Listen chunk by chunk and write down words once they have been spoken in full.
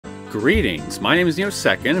Greetings, my name is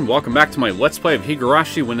Neosekken, and welcome back to my Let's Play of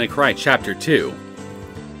Higurashi When They Cry Chapter 2.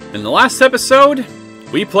 In the last episode,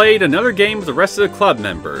 we played another game with the rest of the club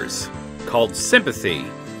members, called Sympathy,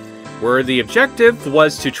 where the objective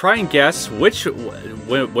was to try and guess which... I'm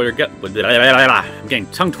getting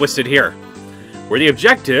tongue-twisted here. Where the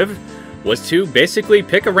objective was to basically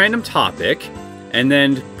pick a random topic, and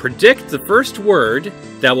then predict the first word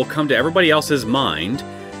that will come to everybody else's mind,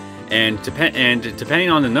 and depending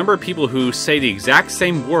on the number of people who say the exact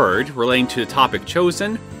same word relating to the topic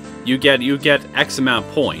chosen, you get X amount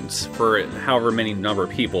of points for however many number of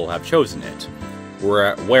people have chosen it.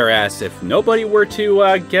 Whereas if nobody were to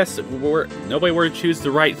nobody were to choose the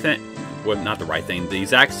right thing, well, not the right thing, the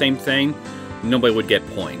exact same thing, nobody would get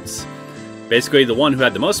points. Basically, the one who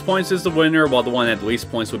had the most points is the winner, while the one that had the least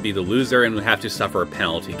points would be the loser and would have to suffer a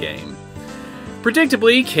penalty game.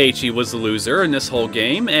 Predictably, Keiichi was the loser in this whole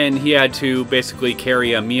game, and he had to basically carry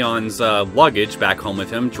Mion's luggage back home with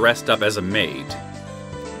him, dressed up as a maid.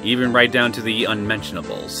 Even right down to the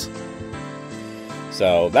unmentionables.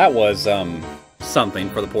 So that was something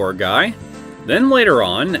for the poor guy. Then later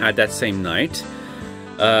on, at that same night,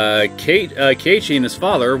 Keiichi and his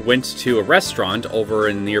father went to a restaurant over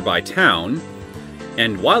in a nearby town,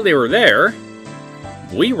 and while they were there,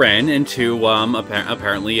 we ran into,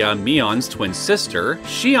 apparently, Mion's twin sister,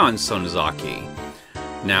 Shion Sonozaki.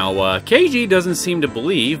 Now, Keiichi doesn't seem to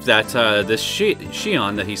believe that this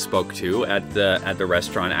Shion that he spoke to at the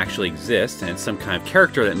restaurant actually exists, and it's some kind of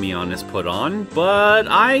character that Mion has put on, but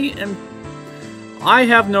I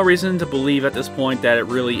have no reason to believe at this point that it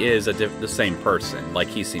really is the same person, like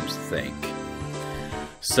he seems to think.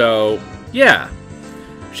 So, yeah.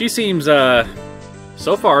 She seems,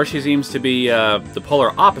 so far, she seems to be the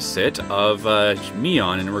polar opposite of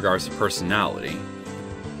Mion in regards to personality.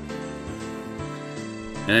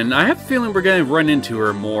 And I have a feeling we're going to run into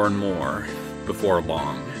her more and more before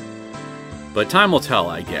long. But time will tell,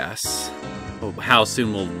 I guess. How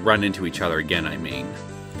soon we'll run into each other again, I mean.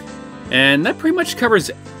 And that pretty much covers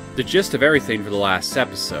the gist of everything for the last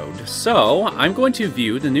episode. So, I'm going to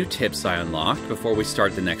view the new tips I unlocked before we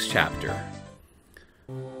start the next chapter.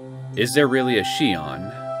 Is there really a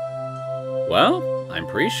Shion? Well, I'm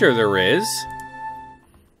pretty sure there is.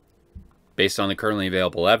 Based on the currently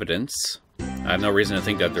available evidence, I have no reason to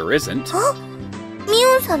think that there isn't. Huh?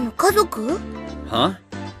 Mion-san no kazoku? Huh?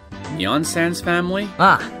 Mion-san's family?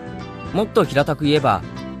 ああ、もっと平たく言えば、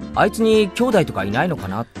あいつに兄弟とかいないのか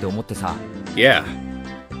なって思ってさ。Yeah.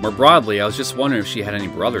 More broadly, I was just wondering if she had any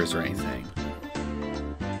brothers or anything.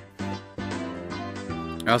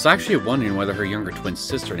 I was actually wondering whether her younger twin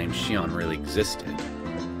sister named Shion really existed,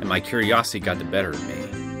 and my curiosity got the better of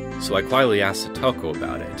me, so I quietly asked Satoko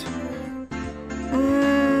about it.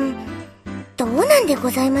 どうなんで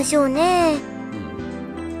ございましょうね。I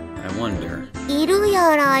wonder. いる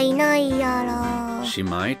やらいないやら。She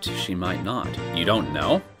might not. You don't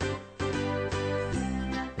know?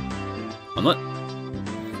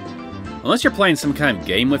 Unless you're playing some kind of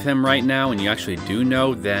game with him right now and you actually do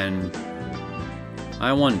know, then...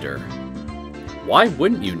 I wonder, why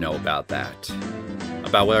wouldn't you know about that?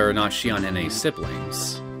 About whether or not Shion had any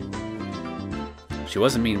siblings? She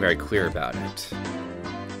wasn't being very clear about it.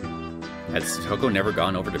 Had Satoko never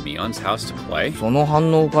gone over to Mion's house to play? その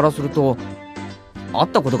反応からすると、会っ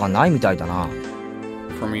たことがないみたいだな。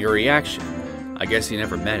From your reaction, I guess you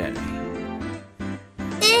never met any.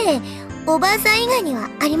 ええ、おばあさん以外には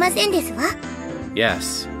ありませんですわ。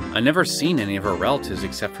Yes, I've never seen any of her relatives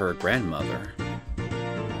except for her grandmother.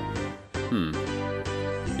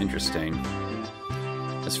 Interesting.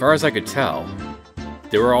 As far as I could tell,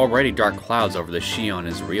 there were already dark clouds over the Shion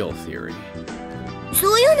is real theory. そ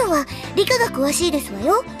ういうのは理科が詳しいですわ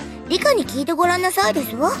よ。理科に聞いてごらんなさいで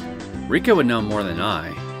すわ。Rika would know more than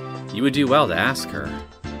I. You would do well to ask her.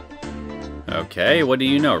 Okay, what do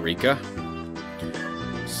you know, Rika?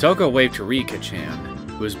 Satoko waved to Rika-chan,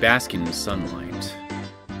 who was basking in the sunlight.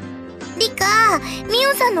 理科、ミ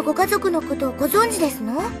オンさんのご家族のことをご存知です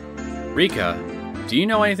の？ Rika, do you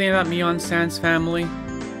know anything about Mion-san's family?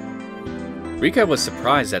 Rika was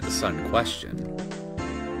surprised at the sudden question.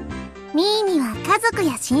 ミーには家族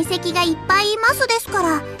や親戚がいっぱいいますですか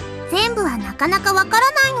ら、全部はなかなかわか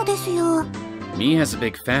らないのですよ。Mii has a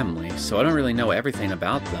big family, so I don't really know everything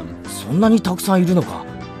about them. そんなにたくさんいるのか。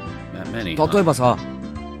Not many, 例えばさ。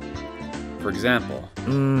For example.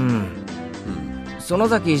 園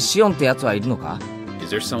崎シオンってやつはいるのか？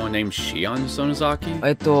 Is there someone named Shion Sonozaki?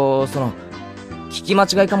 聞き間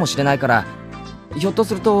違いかもしれないから、ひょっと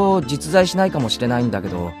すると実在しないかもしれないんだけ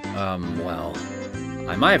ど。Well,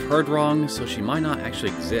 I might have heard wrong, so she might not actually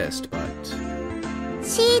exist, but...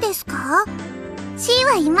 C ですか？ C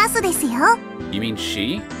はいますですよ。 You mean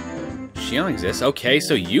she? Shion exists? Okay,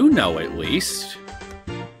 so you know at least.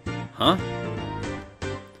 Huh?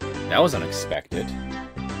 That was unexpected.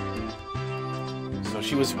 So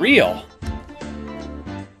she was real.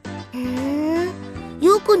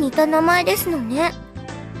 よく似た名前ですのね。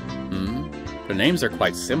The names are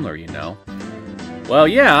quite similar, you know. Well,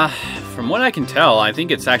 yeah, from what I can tell, I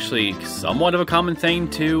think it's actually somewhat of a common thing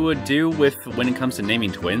to do with when it comes to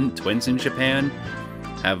naming twins in Japan.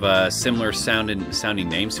 Have similar sounding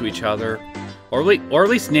names to each other, or at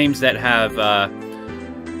least names that have a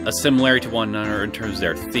similarity to one another in terms of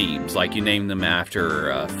their themes, like you name them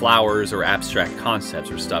after flowers or abstract concepts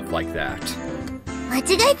or stuff like that. 間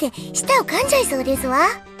違えて舌を噛んじゃいそうですわ。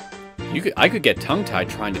 I could get tongue-tied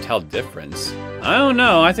trying to tell the difference. I don't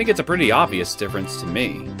know, I think it's a pretty obvious difference to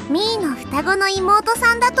me. ミーの双子の妹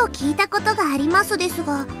さんだと聞いたことがありますです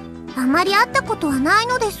が、あまり会ったことはない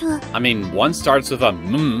のです。 I mean, one starts with a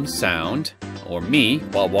sound, or me,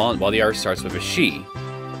 while the other starts with a she.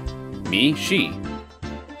 Me, she.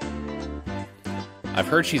 I've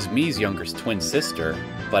heard she's Mi's younger twin sister,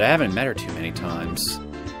 but I haven't met her too many times.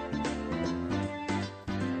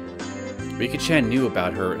 Rika-chan knew a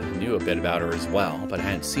bit about her as well, but I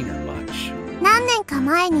hadn't seen her much. 何年か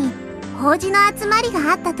前に法事の集まり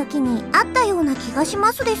があった時に会ったような気がし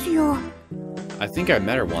ますですよ。 I think I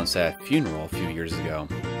met her once at a funeral a few years ago.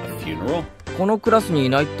 A funeral? このクラスにい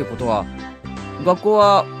ないってことは、学校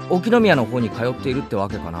は沖宮の方に通っているってわ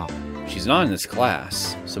けかな。 She's not in this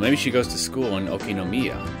class, so maybe she goes to school in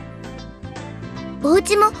Okinomiya. お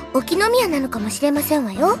家も沖宮なのかもしれません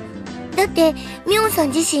わよ。だってミョンさん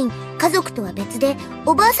自身家族とは別で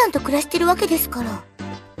おばあさんと暮らしてるわけですから。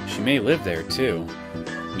 She may live there too.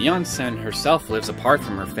 Mion-san herself lives apart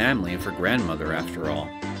from her family and her grandmother after all.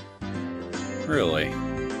 Really?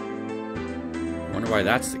 Wonder why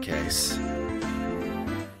that's the case.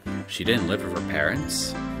 She didn't live with her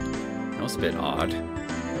parents? That was a bit odd.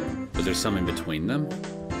 Was there something between them?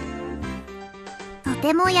 と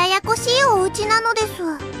てもややこしいお家なのです。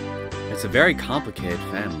 It's a very complicated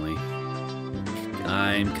family.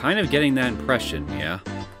 I'm kind of getting that impression, yeah?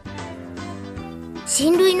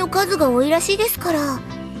 親類の数が多いらしいですから、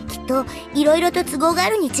きっといろいろと都合があ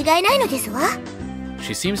るに違いないのですわ。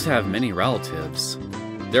 She seems to have many relatives.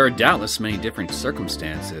 There are doubtless many different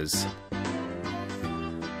circumstances.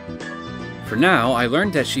 For now, I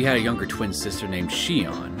learned that she had a younger twin sister named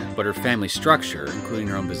Shion, but her family structure, including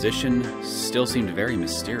her own position, still seemed very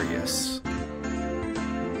mysterious.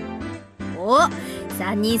 お、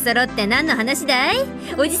3人揃って何の話だい？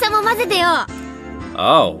おじさんも混ぜてよ。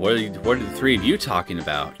 Oh, what are the three of you talking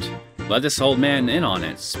about? Let this old man in on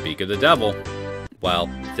it. Speak of the devil. Well,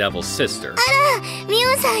 devil's sister. ミ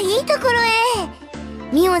オンさんいいところ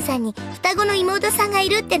へ。ミオンさんに双子の妹さんがい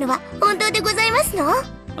るってのは本当でございますの？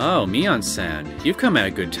 Oh, Mion-san, you've come at a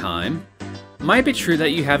good time. Might it be true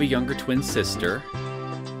that you have a younger twin sister?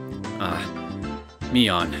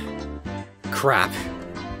 Mion. Crap.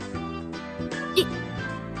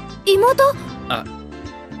 妹？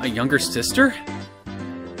 A younger sister?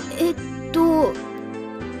 い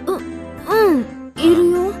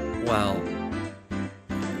るよ。 Well,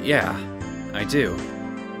 yeah, I do.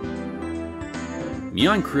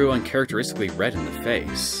 Mion grew uncharacteristically red in the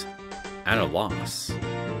face. At a loss.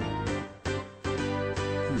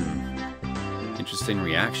 Interesting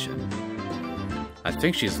reaction. I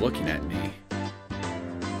think she's looking at me.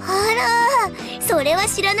 あら、それは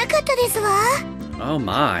知らなかったですわ。 Oh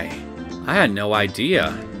my. I had no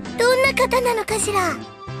idea. どんな方なのかしら。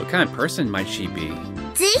 What kind of person might she be?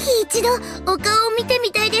 ぜひ一度お顔を見て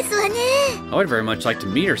みたいですわね。 I would very much like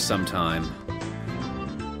to meet her sometime.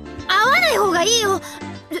 会わない方がいいよ。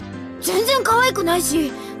全然可愛くない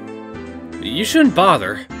し。 You shouldn't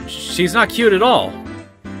bother. She's not cute at all.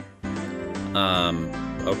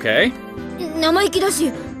 Okay? 生意気だ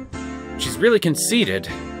し。 She's really conceited.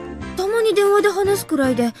 たまに電話で話すくら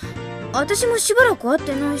いで、私もしばらく会っ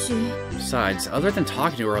てないし。 Besides, other than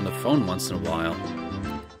talking to her on the phone once in a while,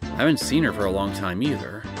 I haven't seen her for a long time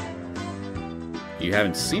either. You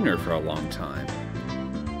haven't seen her for a long time.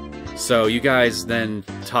 So you guys then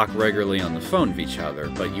talk regularly on the phone with each other,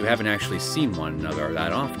 but you haven't actually seen one another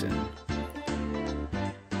that often.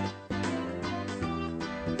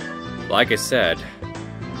 Like I said,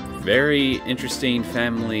 very interesting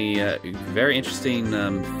family,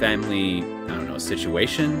 family, I don't know,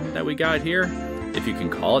 situation that we got here, if you can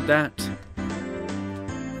call it that.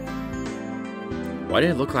 Why did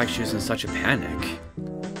it look like she was in such a panic?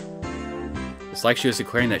 It's like she was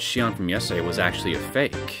declaring that Shion from yesterday was actually a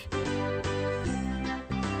fake.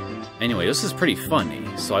 Anyway, this is pretty funny,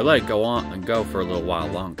 so I let it go for a little while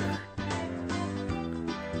longer.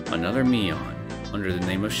 Another Mion, under the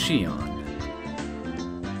name of Shion.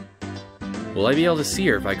 Will I be able to see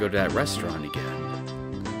her if I go to that restaurant again?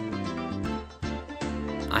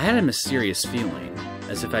 I had a mysterious feeling,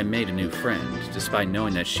 as if I made a new friend, despite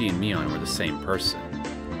knowing that she and Mion were the same person.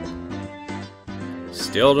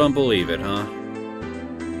 Still don't believe it, huh?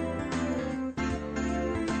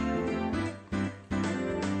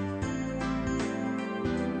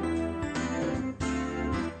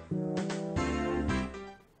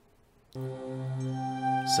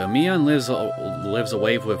 So Mion lives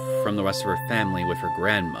away from the rest of her family with her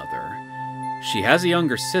grandmother. She has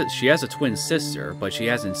a twin sister, but she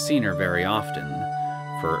hasn't seen her very often,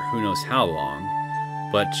 for who knows how long.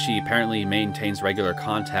 But she apparently maintains regular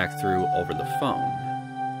contact over the phone.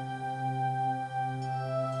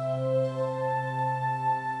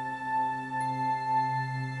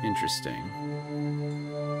 Interesting.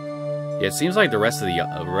 Yeah, it seems like the rest of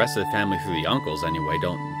the family, through the uncles anyway,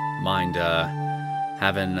 don't mind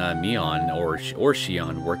having Mion or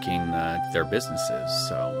Shion working their businesses,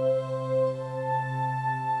 so...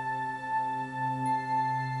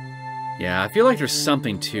 Yeah, I feel like there's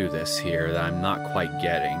something to this here that I'm not quite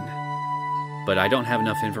getting. But I don't have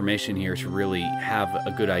enough information here to really have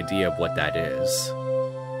a good idea of what that is. So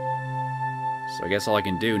I guess all I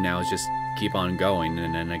can do now is just keep on going,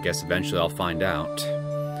 and then I guess eventually I'll find out.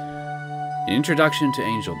 An introduction to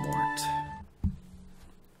Angel Mort.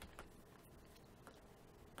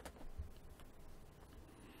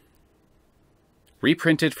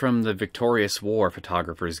 Reprinted from the Victorious War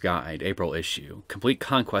Photographer's Guide, April issue. Complete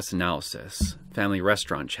Conquest Analysis. Family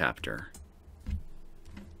Restaurant Chapter.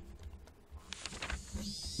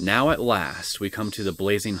 Now at last, we come to the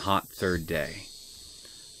blazing hot third day.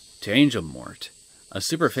 To Angel Mort, a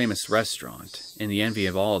super famous restaurant, and the envy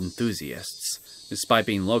of all enthusiasts, despite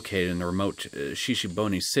being located in the remote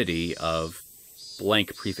Shishibone city of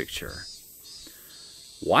blank prefecture.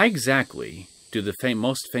 Why exactly do the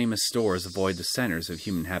most famous stores avoid the centers of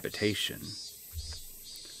human habitation?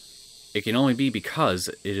 It can only be because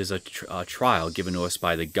it is a trial given to us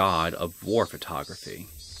by the god of war photography.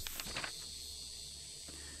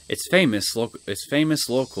 It's famous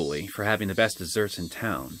locally for having the best desserts in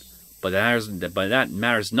town, but that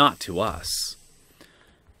matters not to us.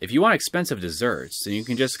 If you want expensive desserts, then you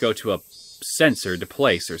can just go to a censored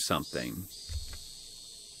place or something.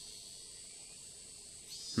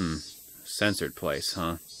 Censored place,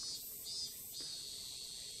 huh?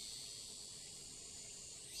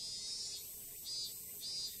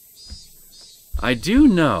 I do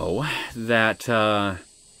know that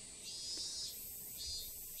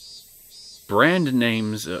brand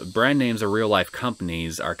names of real-life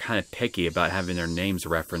companies are kind of picky about having their names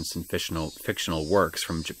referenced in fictional works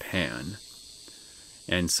from Japan.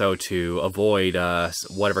 And so to avoid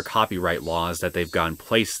whatever copyright laws that they've got in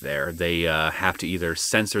place there, they have to either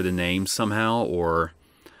censor the name somehow or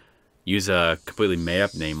use a completely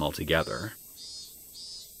made-up name altogether.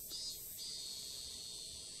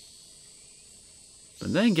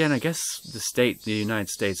 But then again, I guess the United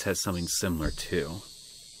States has something similar too.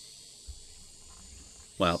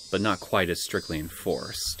 Well, but not quite as strictly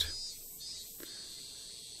enforced.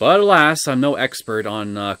 But alas, I'm no expert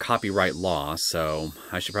on copyright law, so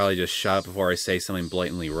I should probably just shut up before I say something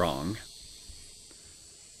blatantly wrong.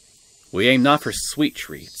 We aim not for sweet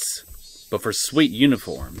treats, but for sweet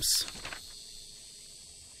uniforms.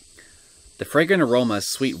 The fragrant aroma of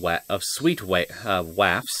sweet wafts?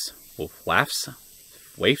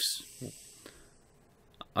 Waifs?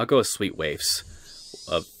 I'll go with sweet waifs.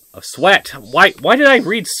 Of sweat. Why did I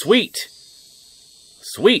read sweet?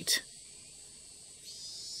 Sweet.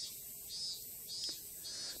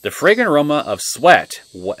 The fragrant aroma of sweat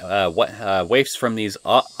wafts from these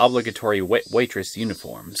obligatory waitress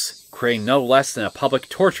uniforms, creating no less than a public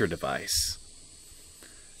torture device.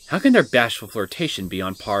 How can their bashful flirtation be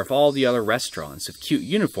on par with all the other restaurants with cute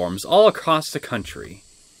uniforms all across the country?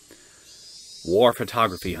 War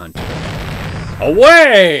photography hunter.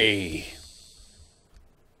 Away!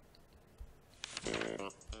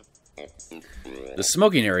 The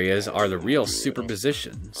smoking areas are the real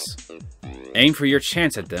superpositions. Aim for your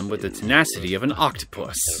chance at them with the tenacity of an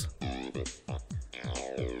octopus.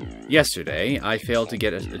 Yesterday, I failed to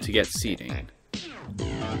get seating.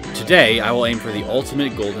 Today, I will aim for the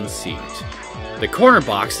ultimate golden seat. The corner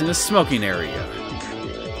box in the smoking area.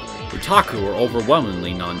 Otaku are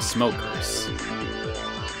overwhelmingly non-smokers.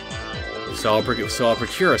 So I'll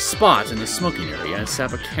procure a spot in the smoking area and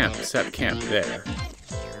set camp there.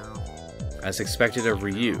 As expected of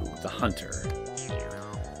Ryu, the hunter.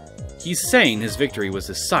 He's saying his victory was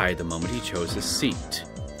decided the moment he chose his seat.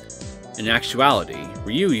 In actuality,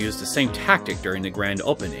 Ryu used the same tactic during the grand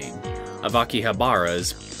opening of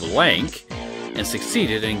Akihabara's Blank and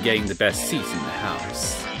succeeded in getting the best seats in the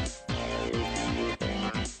house.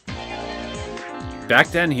 Back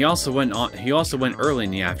then, he also went early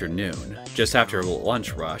in the afternoon, just after a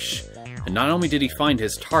lunch rush, and not only did he find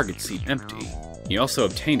his target seat empty, he also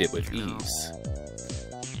obtained it with ease.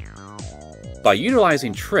 By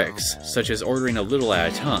utilizing tricks, such as ordering a little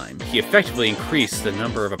at a time, he effectively increased the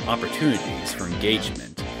number of opportunities for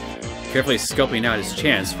engagement, carefully scoping out his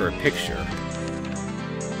chance for a picture.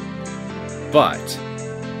 But,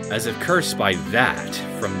 as if cursed by that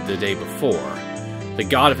from the day before, the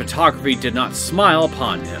god of photography did not smile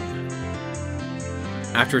upon him.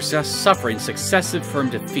 After suffering successive firm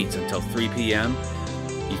defeats until 3 p.m.,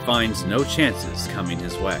 he finds no chances coming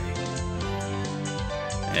his way.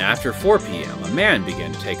 And after 4 p.m., a man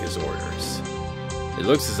began to take his orders. It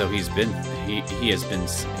looks as though he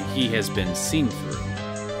has been seen through.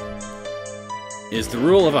 It is the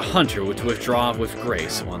rule of a hunter to withdraw with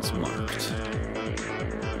grace once marked.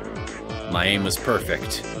 My aim was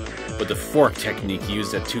perfect, but the fork technique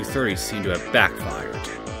used at 2:30 seemed to have backfired.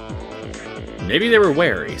 Maybe they were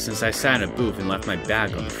wary, since I sat in a booth and left my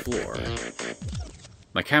bag on the floor.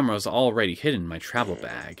 My camera was already hidden in my travel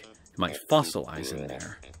bag. It might fossilize in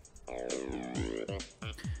there.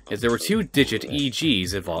 If there were 2-digit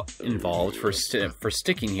EGs involved for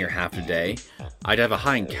sticking here half a day, I'd have a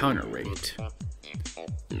high encounter rate.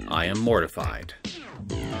 I am mortified.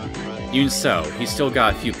 Even so, he still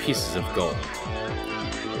got a few pieces of gold.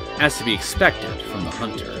 As to be expected from the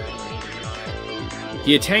hunter.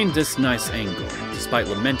 He attained this nice angle, despite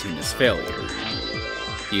lamenting his failure.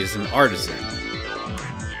 He is an artisan.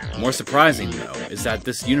 More surprising, though, is that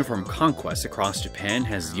this uniform conquest across Japan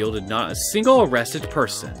has yielded not a single arrested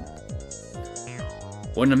person.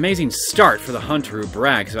 What an amazing start for the hunter who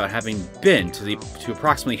brags about having been to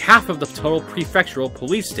approximately half of the total prefectural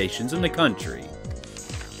police stations in the country.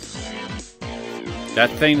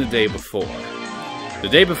 That thing the day before. The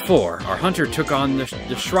day before, our hunter took on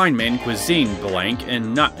the Shrine Maiden Cuisine Blank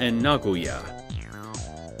in Nagoya.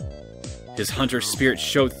 His hunter spirit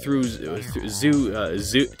showed through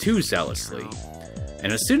too zealously,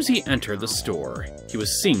 and as soon as he entered the store, he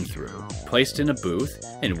was seen through, placed in a booth,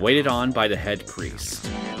 and waited on by the head priest.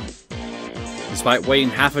 Despite waiting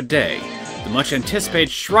half a day, the much-anticipated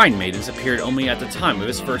Shrine Maidens appeared only at the time of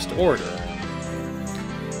his first order.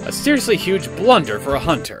 A seriously huge blunder for a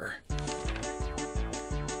hunter.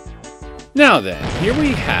 Now then, here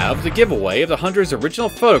we have the giveaway of the hunter's original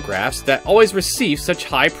photographs that always receive such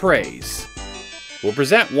high praise. We'll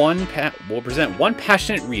present one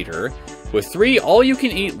passionate reader with 3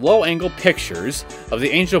 all-you-can-eat low-angle pictures of the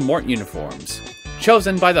Angel Mort uniforms,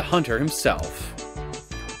 chosen by the hunter himself.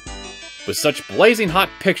 With such blazing hot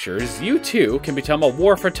pictures, you too can become a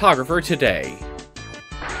war photographer today.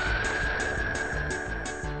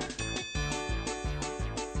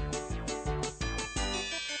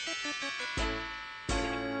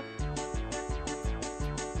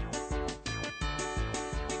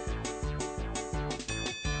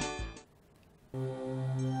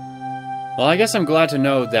 Well, I guess I'm glad to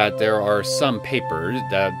know that there are some papers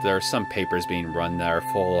being run that are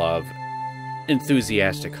full of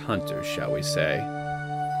enthusiastic hunters, shall we say.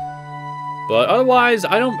 But otherwise,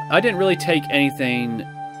 I didn't really take anything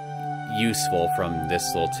useful from this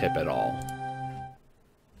little tip at all.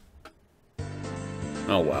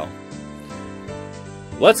 Oh well.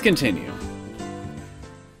 Let's continue.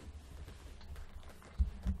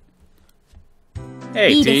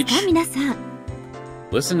 Hey, Teach.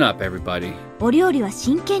 Listen up, everybody.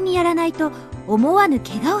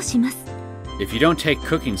 If you don't take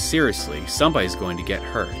cooking seriously, somebody's going to get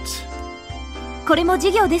hurt.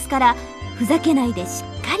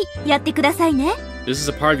 This is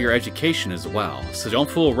a part of your education as well, so don't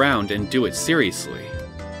fool around and do it seriously.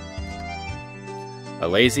 A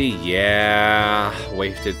lazy, yeah,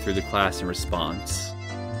 wafted through the class in response.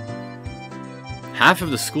 Half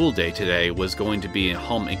of the school day today was going to be in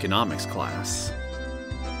home economics class.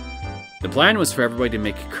 The plan was for everybody to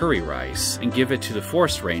make curry rice and give it to the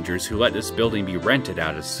forest rangers who let this building be rented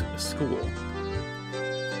out as school.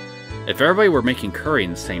 If everybody were making curry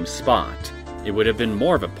in the same spot, it would have been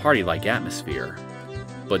more of a party-like atmosphere.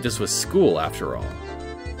 But this was school after all.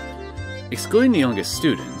 Excluding the youngest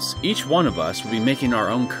students, each one of us would be making our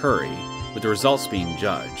own curry, with the results being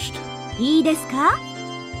judged.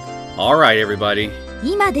 Alright, everybody.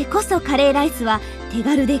 今でこそカレーライスは手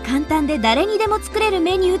軽で簡単で誰にでも作れる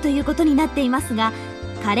メニューということになっていますが、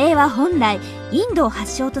カレーは本来インドを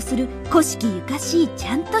発祥とする古式ゆかしいち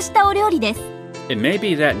ゃんとしたお料理です。It may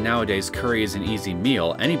be that nowadays curry is an easy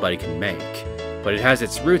meal anybody can make, but it has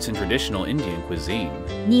its roots in traditional Indian cuisine.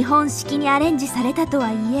 日本式にアレンジされたと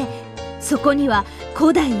はいえ、そこには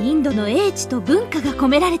古代インドの英知と文化が込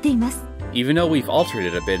められています。Even though we've altered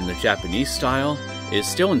it a bit in the Japanese style, it is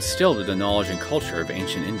still instilled with the knowledge and culture of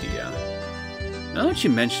ancient India. Now that you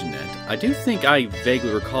mention it, I do think I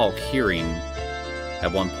vaguely recall hearing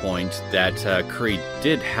at one point that curry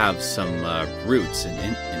did have some roots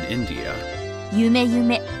in India.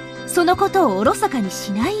 夢、そのことをおろそかに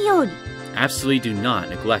しないように。Absolutely do not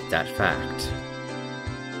neglect that fact.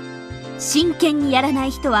 真剣にやらな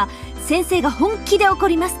い人は先生が本気で怒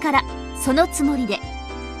りますから、そのつもりで。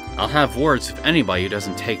I'll have words with anybody who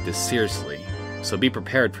doesn't take this seriously, so be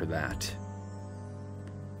prepared for that.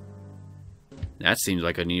 That seems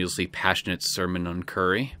like a needlessly passionate sermon on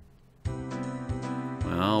curry.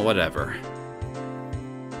 Well, whatever.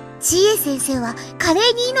 知恵先生はカレ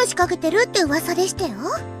ーに命かけてるって噂でしたよ。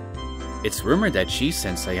It's rumored that Chi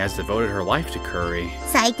Sensei has devoted her life to curry.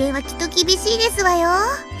 採点はきっと厳しいですわよ。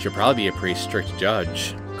She'll probably be a pretty strict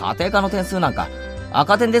judge. 家庭科の点数なんか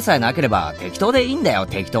赤点でさえなければ適当でいいんだよ、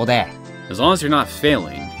適当で。As long as you're not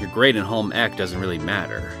failing, your grade in home ec doesn't really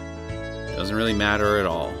matter. Doesn't really matter at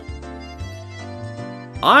all.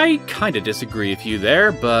 I kinda disagree with you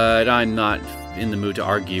there, but I'm not in the mood to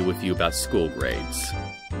argue with you about school grades.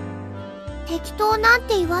 適当なん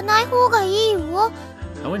て言わない方がいいよ。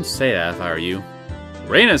I wouldn't say that if I were you.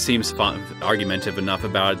 Reina seems argumentative enough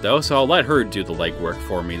about it though, so I'll let her do the legwork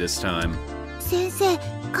for me this time. 先生、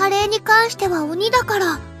カレーに関しては鬼だか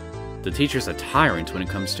ら。The teacher's a tyrant when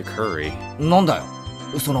it comes to curry. なんだよ、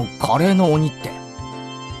そのカレーの鬼って。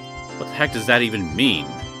What the heck does that even mean?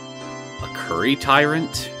 A curry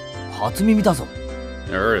tyrant? 初耳だぞ。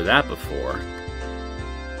Never heard of that before.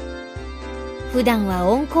 普段は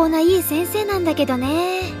温厚ないい先生なんだけど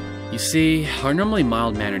ね。You see, our normally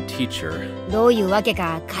mild-mannered teacher, どういうわけ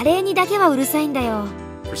かカレーにだけはうるさいんだよ。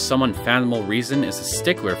for some unfathomable reason, is a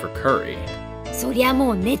stickler for curry. そりゃ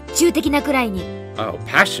もう熱中的なくらいに。Oh,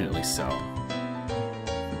 passionately so.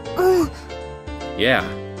 うん。Yeah.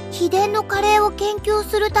 秘伝のカレーを研究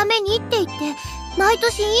するためにって言って、毎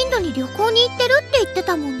年インドに旅行に行ってるって言って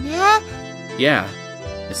たもんね。Yeah.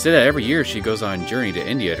 It said that every year she goes on a journey to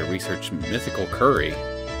India to research mythical curry.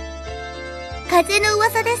 風の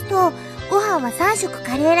噂ですと、ご飯は3食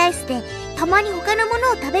カレーライスで、たまに他のも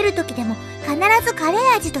のを食べる時でも必ずカレ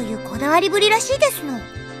ー味というこだわりぶりらしいですの。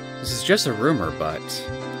This is just a rumor, but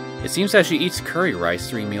it seems that she eats curry rice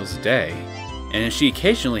 3 meals a day, and if she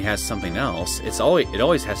occasionally has something else, it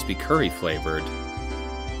always has to be curry flavored.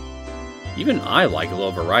 Even I like a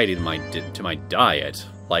little variety to my diet,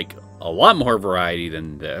 like a lot more variety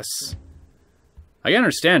than this. I can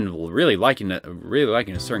understand really liking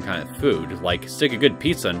a certain kind of food, like stick a good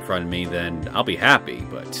pizza in front of me, then I'll be happy.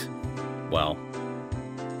 But, well,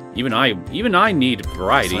 even I need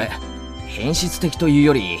variety. それ変質的という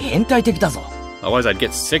より変態的だぞ。Otherwise, I'd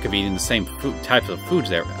get sick of eating the same types of foods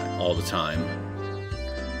there all the time.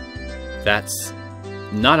 That's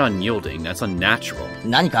not unyielding. That's unnatural.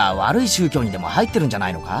 何か悪い宗教にでも入ってるんじゃな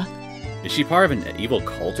いのか？ Is she part of an evil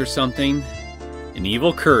cult or something? An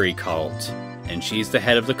evil curry cult, and she's the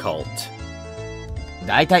head of the cult.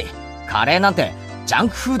 だいたいカレーなんてジャン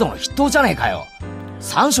クフードの筆頭じゃねえかよ。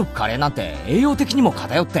3食カレーなんて栄養的にも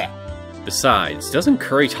偏って。Besides, doesn't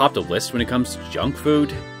curry top the list when it comes to junk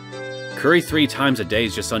food? Curry 3 times a day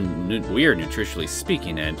is just weird nutritionally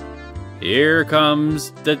speaking, and here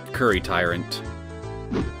comes the curry tyrant.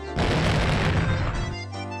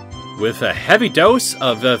 With a heavy dose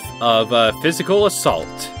of physical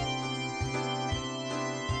assault.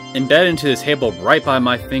 Embedded into the table right by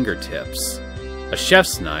my fingertips. A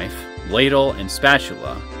chef's knife, ladle, and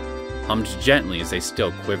spatula hummed gently as they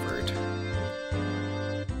still quivered.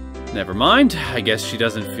 Never mind, I guess she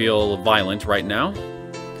doesn't feel violent right now.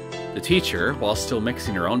 The teacher, while still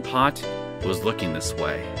mixing her own pot, was looking this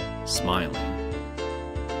way, smiling.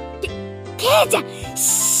 Kei-chan!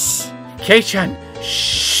 Shh! Kei-chan!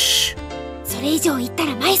 Shh! それ以上言った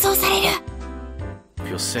ら埋葬される。 If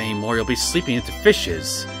you'll say any more, you'll be sleeping with the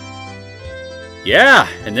fishes. Yeah,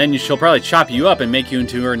 and then she'll probably chop you up and make you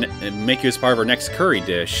as part of her next curry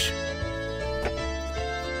dish.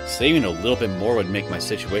 Saving a little bit more would make my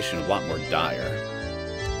situation a lot more dire.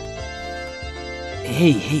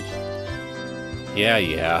 Hey.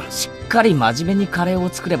 Yeah. しっかり真面目にカレーを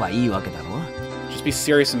作ればいいわけだろ。 Just be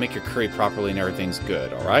serious and make your curry properly and everything's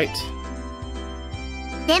good, alright?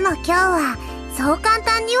 でも今日はそう簡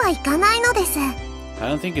単にはいかないのです。I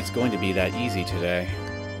don't think it's going to be that easy today.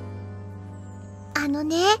 み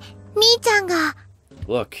ーちゃんが。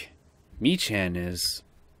 Look, Mi-chan is...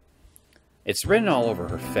 It's written all over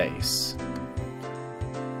her face.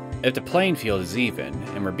 If the playing field is even,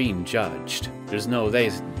 and we're being judged, there's no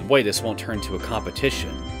way this won't turn to a competition.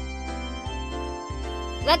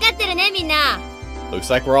 わかってるね、みんな。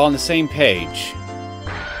 Looks like we're all on the same page. よ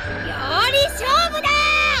り勝負だ!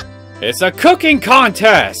 It's a cooking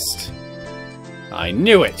contest! I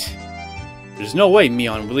knew it! There's no way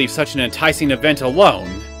Mion would leave such an enticing event alone.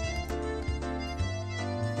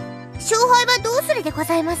 勝敗はどうするでご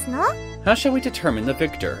ざいますの? How shall we determine the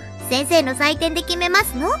victor? 先生の採点で決めま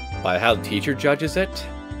すの? By how the teacher judges it?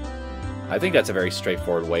 I think that's a very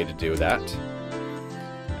straightforward way to do that.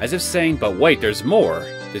 As if saying, but wait, there's more.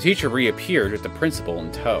 The teacher reappeared with the principal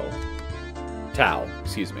in tow. Tao,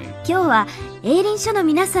 excuse me. 今日は営林署の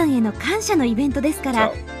皆さんへの感謝のイベントですか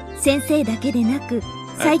ら、先生だけでなく、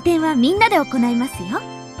採点はみんなで行いますよ。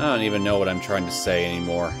I don't even know what I'm trying to say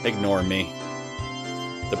anymore. Ignore me.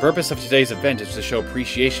 The purpose of today's event is to show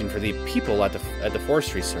appreciation for the people at the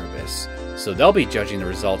forestry service, so they'll be judging the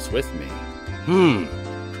results with me.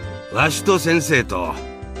 わしと先生と、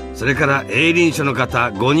それから営林署の方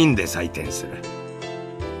5人で採点する。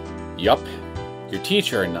Yup. Your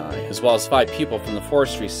teacher and I, as well as 5 people from the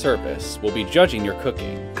forestry service, will be judging your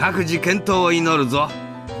cooking. 各自健闘を祈るぞ。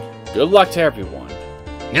Good luck to everyone.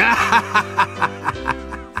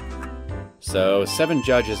 So, 7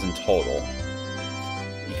 judges in total.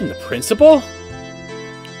 Even the principal?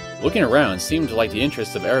 Looking around, it seemed like the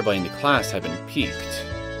interests of everybody in the class had been piqued.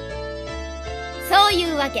 そう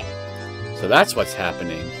いうわけ。 So that's what's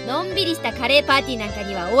happening. のんびりしたカレーパーティーなんか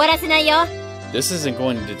には終わらせないよ。 This isn't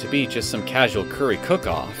going to be just some casual curry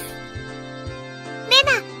cook-off. レ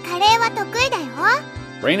ナ、カレーは得意だよ。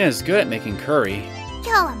 Reina is good at making curry. 今日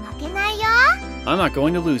は負けないよ。 I'm not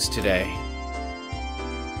going to lose today.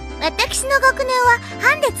 私の学年は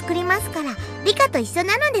班で作りますから、リカと一緒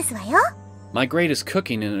なのですわよ。My grade is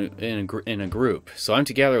cooking in a group, so I'm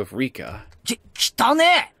together with Rika. 汚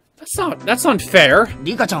ねThat's unfair. え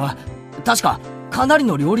リカちゃんは、確か、かなり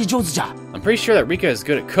の料理上手じゃ。I'm pretty sure that Rika is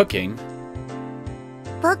good at cooking.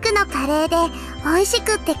 僕のカレーで美味し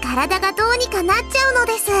くって体がどうにかなっちゃうの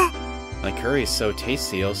です。My curry is so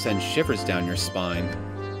tasty it'll send shivers down your spine.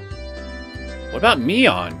 What about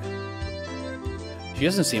Mion? She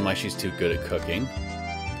doesn't seem like she's too good at cooking.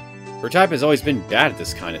 Her type has always been bad at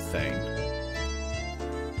this kind of thing.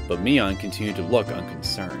 But Mion continued to look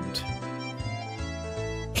unconcerned.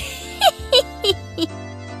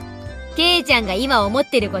 ケイちゃんが今思っ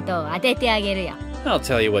てることを当ててあげるよ。 I'll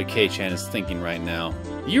tell you what Kei-chan is thinking right now.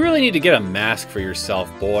 You really need to get a mask for yourself,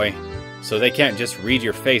 boy. So they can't just read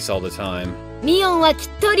your face all the time. ミオンはきっ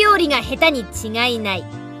と料理が下手に違いない。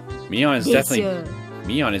 Mion is でしょ。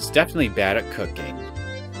 Mion is definitely bad at cooking.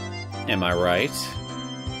 Am I right?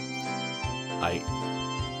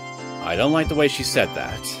 I don't like the way she said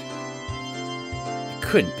that. It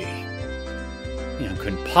couldn't be. Mion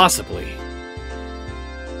couldn't possibly.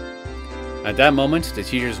 At that moment, the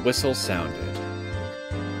teacher's whistle sounded.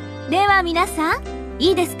 では皆さん、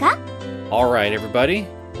いいですか? Alright, everybody.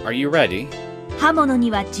 Are you ready? 刃物に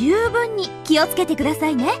は十分に気をつけてくださ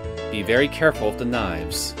いね。 Be very careful of the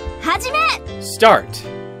knives. はじめ! Start!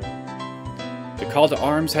 The call to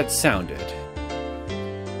arms had sounded.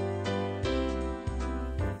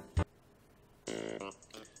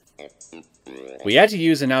 We had to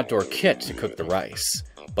use an outdoor kit to cook the rice,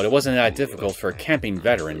 but it wasn't that difficult for a camping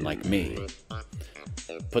veteran like me.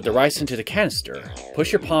 Put the rice into the canister,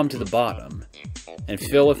 push your palm to the bottom, and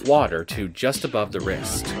fill with water to just above the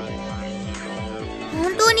wrist.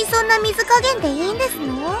 本当にそんな水加減でいいんです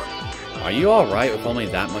の? Are you alright with only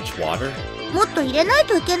that much water? もっと入れない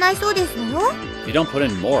といけないそうですの? If you don't put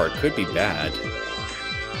in more, it could be bad.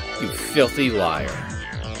 You filthy liar.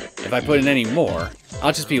 If I put in any more,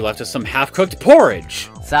 I'll just be left with some half-cooked porridge!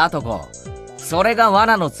 さあとこ、それが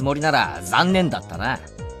罠のつもりなら残念だったな。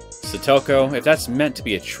Satoko, if that's meant to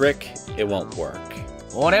be a trick, it won't work.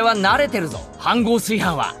 俺は慣れてるぞ、飯盒炊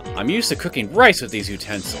飯は。I'm used to cooking rice with these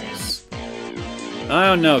utensils. I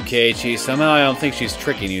don't know, Keiichi. Somehow I don't think she's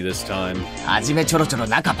tricking you this time. はじめちょろちょろ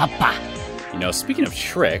中パッパ。You know, speaking of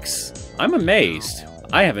tricks, I'm amazed.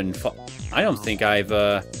 I don't think I've,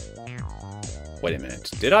 Wait a minute.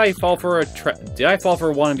 Did I fall for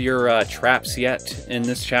one of your, traps yet in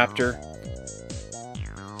this chapter?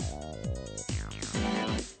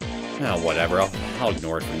 Oh, whatever. I'll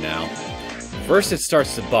ignore it for now. First it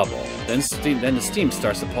starts to bubble, then the steam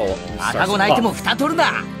starts to pull. 赤子泣いても蓋取る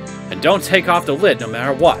な。 And don't take off the lid no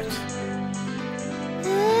matter what.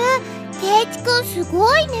 ケイチくんす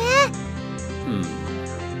ごいね。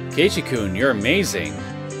Keiichi-kun, you're amazing.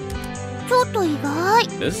 ちょっと意外。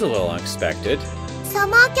 This is a little unexpected. サ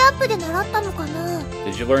マーキャンプで習ったのかな？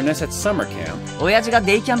 Did you learn this at summer camp? 親父が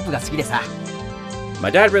デイキャンプが好きでさ。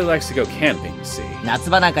My dad really likes to go camping, you see. 夏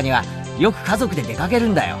場なんかにはよく家族で出かける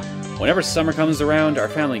んだよ。Whenever summer comes around, our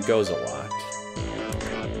family goes a lot.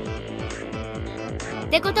 っ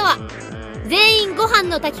てことは全員ご飯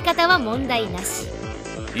の炊き方は問題なし。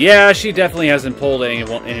 Yeah, she definitely hasn't pulled any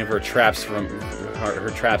of her traps from her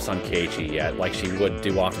traps on Keiichi yet, like she would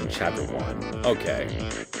do off in Chapter 1. Okay.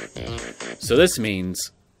 So this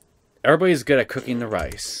means everybody's good at cooking the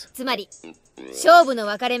rice. つまり勝負の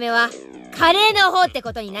分かれ目はカレーの方って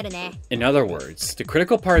ことになるね。 In other words, the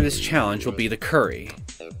critical part of this challenge will be the curry.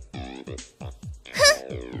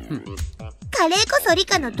 カレーこそリ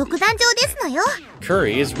カの独壇場ですのよ。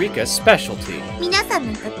 Curry is Rika's specialty. 皆さん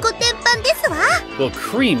なんかコテンパンですわ。 We'll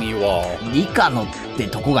cream you all. リカのって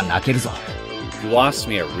とこが泣けるぞ。You lost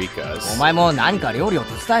me at Rika's. お前も何か料理を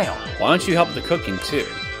手伝えよ。 Why don't you help the cooking too?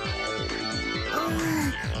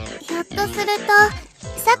 ひょっとすると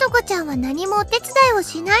さとこちゃんは何もお手伝いを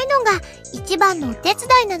しないのが一番のお手伝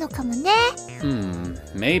いなのかもね。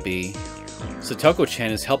Maybe.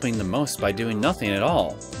 Satoko-chan is helping the most by doing nothing at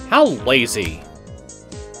all. How lazy!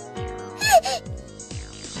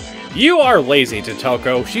 You are lazy,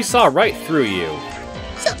 Totoko. She saw right through you.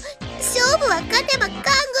 勝負は勝てば官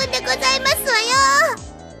軍でございますわよ。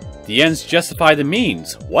 The ends justify the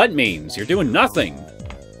means. What means? You're doing nothing.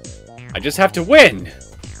 I just have to win.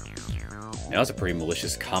 That was a pretty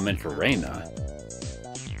malicious comment for Reina.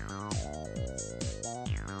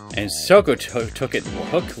 And Soko took it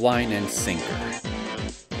hook, line, and sinker.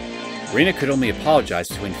 Reina could only apologize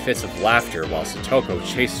between fits of laughter while Satoko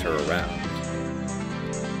chased her around.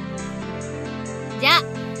 じゃあ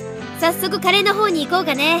早速カレーの方に行こう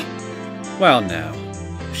かね。 Well now,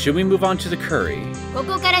 should we move on to the curry? こ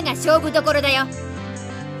こからが勝負どころだよ。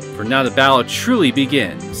 For now the battle truly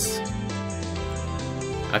begins.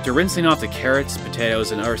 After rinsing off the carrots,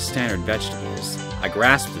 potatoes, and other standard vegetables, I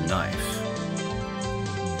grasped the knife.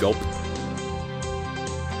 Gulp.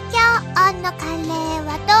 今日のカレー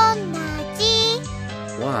はどんな味？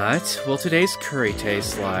 What will today's curry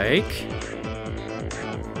taste like?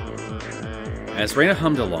 As Reina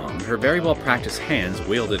hummed along, her very well-practiced hands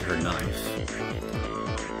wielded her knife.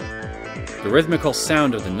 The rhythmical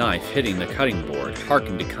sound of the knife hitting the cutting board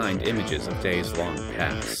harkened to kind images of days long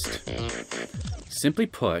past. Simply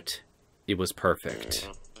put, it was perfect.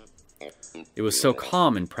 It was so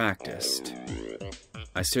calm and practiced.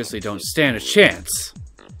 I seriously don't stand a chance.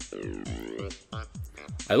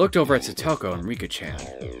 I looked over at Satoko and Rika-chan.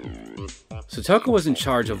 Satoko was in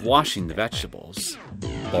charge of washing the vegetables,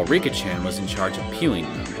 while Rika-chan was in charge of peeling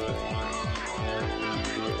them.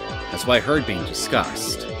 That's what I heard being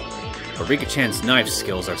discussed. But Rika-chan's knife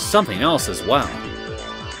skills are something else as well.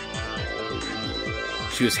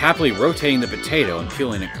 She was happily rotating the potato and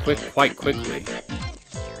peeling it quite quickly.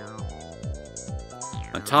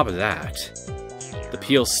 On top of that, the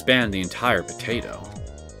peel spanned the entire potato.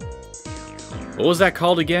 What was that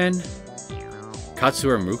called again?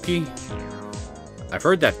 Katsuramuki? I've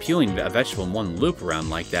heard that peeling a vegetable in one loop around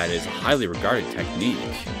like that is a highly regarded technique.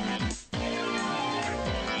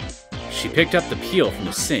 She picked up the peel from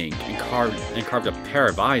the sink and carved a pair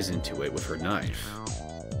of eyes into it with her knife.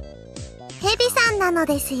 ヘビさんなの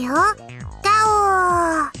ですよ。ガ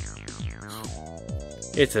オー。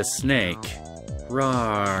 It's a snake.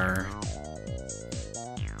 Roar.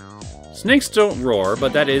 Snakes don't roar,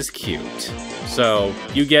 but that is cute. So,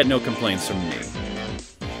 you get no complaints from me.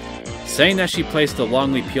 Saying that, she placed the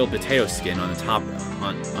longly peeled potato skin on top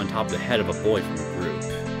of the head of a boy from the group.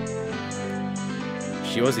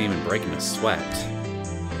 She wasn't even breaking a sweat.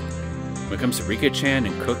 When it comes to Rika-chan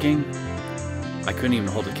and cooking, I couldn't even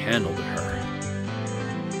hold a candle to her.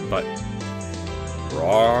 But,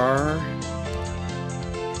 roar?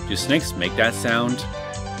 Do snakes make that sound?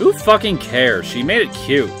 Who fucking cares? She made it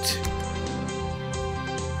cute.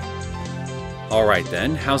 Alright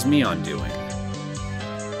then, how's Mion doing?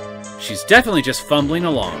 She's definitely just fumbling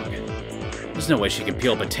along. There's no way she can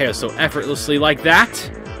peel a potato so effortlessly like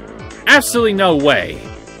that. Absolutely no way.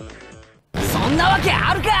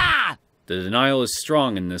 The denial is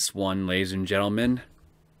strong in this one, ladies and gentlemen.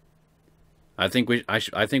 I think we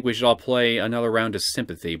should all play another round of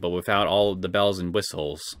sympathy, but without all the bells and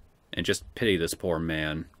whistles, and just pity this poor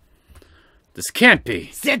man. This can't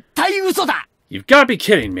be. You've got to be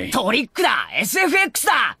kidding me. This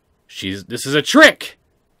is a trick.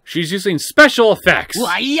 She's using special effects.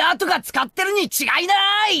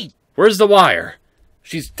 Where's the wire?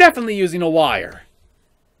 She's definitely using a wire.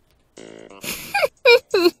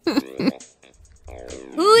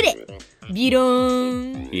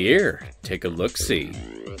 Here, take a look-see.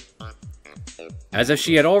 As if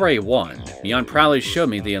she had already won, Mion proudly showed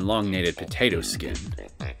me the elongated potato skin.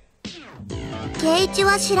 ケイチ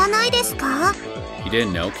は知らないですか？ You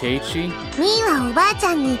didn't know, Keiichi? ミーはおばあち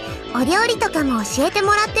ゃんにお料理とかも教えて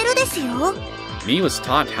もらってるですよ。 Mi was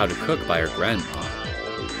taught how to cook by her grandma.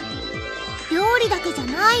 料理だけじゃ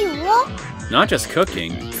ないよ。 Not just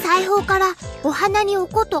cooking. 裁縫からお花にお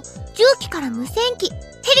こと、重機から無線機、ヘ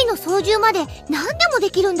リの操縦まで何でもで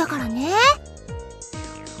きるんだからね。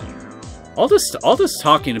 All this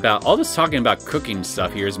talking about cooking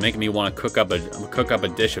stuff here is making me want to cook up a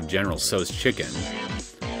dish of General Tso's chicken.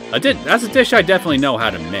 That's a dish I definitely know how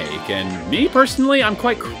to make, and me personally, I'm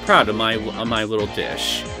quite proud of my little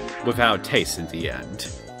dish, without taste at the end.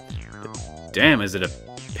 But damn, is it a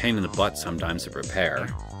pain in the butt sometimes to prepare.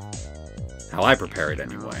 How I prepare it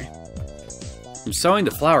anyway. From sewing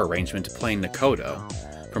the flower arrangement to playing Nakodo,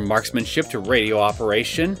 from marksmanship to radio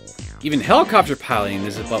operation. Even helicopter piloting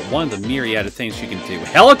is but one of the myriad of things you can do.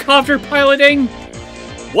 Helicopter piloting?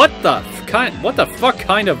 What the fuck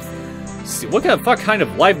kind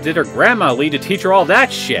of life did her grandma lead to teach her all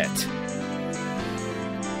that shit?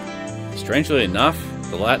 Strangely enough,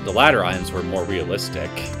 the latter items were more realistic.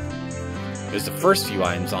 It was the first few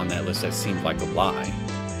items on that list that seemed like a lie.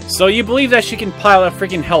 So you believe that she can pilot a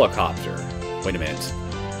freaking helicopter? Wait a minute.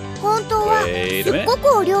 本当はすっご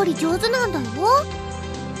くお料理上手なんだよ。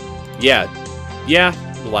 Yeah,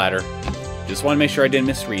 the latter. Just want to make sure I didn't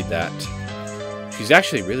misread that. She's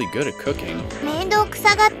actually really good at cooking. 面倒く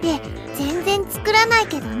さがって全然作らない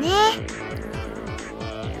けどね。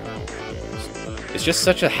 It's just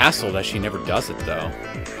such a hassle that she never does it, though.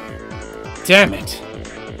 Damn it!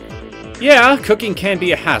 Yeah, cooking can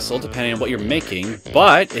be a hassle depending on what you're making,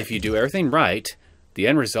 but if you do everything right, the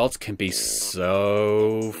end results can be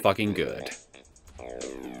so fucking good.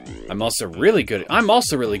 I'm also really good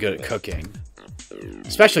at cooking.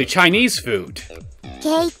 Especially Chinese food.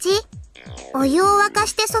 ケイチ、お湯を沸か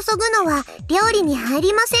して注ぐのは料理に入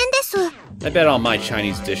りませんです。 I bet all my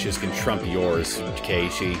Chinese dishes can trump yours,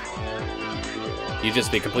 Keiichi. You'd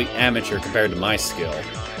just be a complete amateur compared to my skill.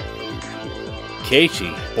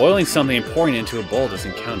 Keiichi, boiling something important into a bowl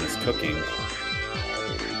doesn't count as cooking.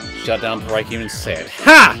 Shut down before I can even say it.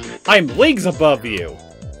 Ha! I'm leagues above you!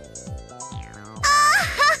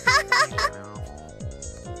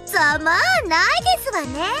 ざまあないですわ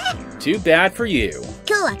ね。 Too bad for you.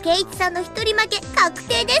 今日はケイチさんの一人負け確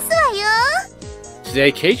定ですわよ。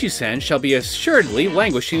 Today, Keiichi-san shall be assuredly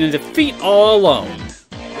languishing in defeat all alone.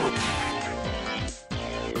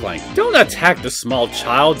 Clank, don't attack the small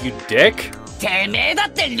child, you dick! てめえだ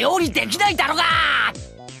って料理できないだろが!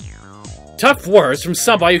 Tough words from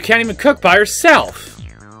somebody who can't even cook by herself!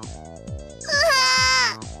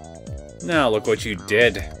 Now look what you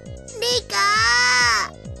did. リカ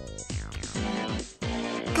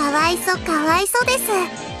かわいそです。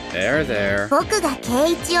 There, there. 僕が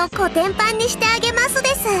ケイチをコテンパンにしてあげますで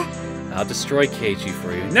す。 I'll destroy Keiichi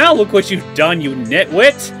for you. Now look what you've done, you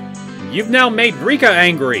nitwit! You've now made Rika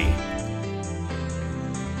angry!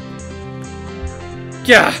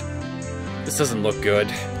 Gah! This doesn't look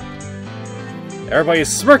good. Everybody is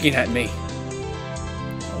smirking at me.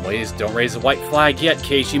 Don't raise the white flag yet,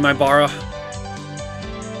 Keiichi, my Bara.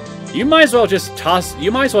 You might as well just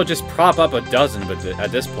prop up a dozen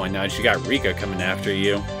at this point now that you got Rika coming after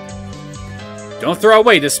you. Don't throw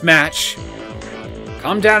away this match.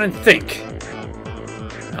 Calm down and think.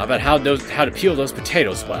 Not about how to peel those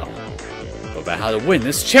potatoes well, but about how to win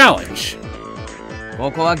this challenge. こ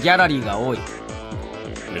こはギャラリーが多い。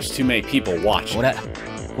 There's too many people watching. 俺、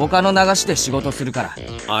他の流しで仕事するから。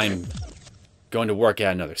 I'm going to work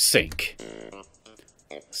at another sink.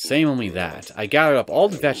 Saying only that, I gathered up all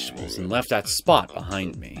the vegetables and left that spot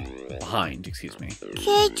behind, excuse me.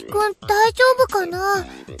 ケイチくん大丈夫かな？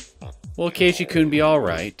 Will Keiichi-kun be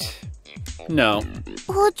alright? No.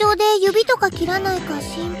 包丁で指とか切らないか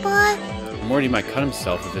心配。 I'm worried he might cut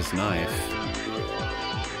himself with his knife.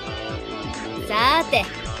 さて、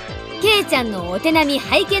ケイちゃんのお手並み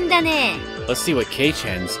拝見だね。 Let's see what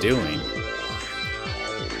Kei-chan's doing.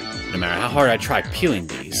 No matter how hard I try peeling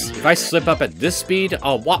these, if I slip up at this speed,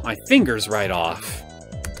 I'll whop my fingers right off.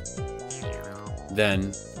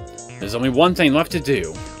 Then, there's only one thing left to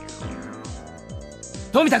do.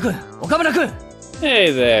 富田君、岡村君。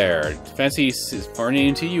 Hey there, fancy running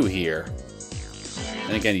into you here.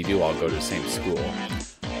 And again, you do all go to the same school.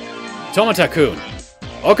 Tomata-kun!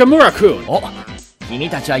 Okamura-kun! お、君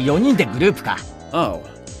たちは4人でグループか。 Oh,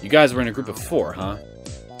 you guys were in a group of 4, huh?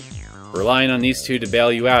 Relying on these two to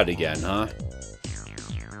bail you out again, huh?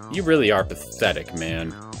 You really are pathetic,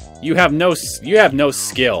 man. You have no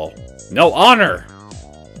skill, no honor.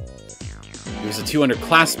 It was the two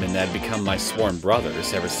underclassmen that had become my sworn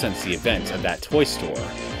brothers ever since the event at that toy store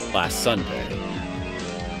last Sunday.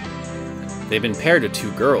 They've been paired with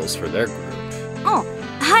two girls for their group. あ、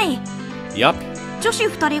はい。 Yup, 女子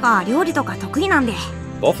2人が料理とか得意なんで。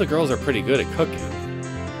 both the girls are pretty good at cooking.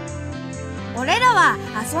 俺らは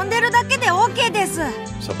遊んでるだけで OK です。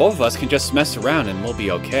 So both of us can just mess around and we'll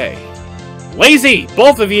be okay. Lazy!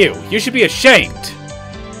 Both of you! You should be ashamed!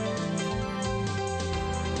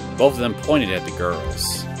 Both of them pointed at the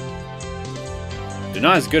girls. They're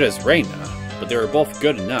not as good as Reina, but they were both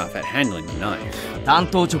good enough at handling the knife. 単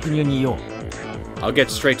刀直入に言おう。 I'll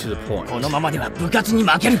get straight to the point. このままでは部活に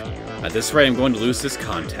負ける。 At this rate, I'm going to lose this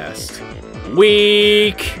contest.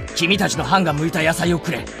 Weak! 君たちの班が剥いた野菜を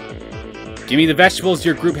くれ。 Give me the vegetables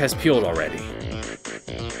your group has peeled already.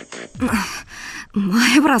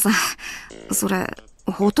 前原さん、それ、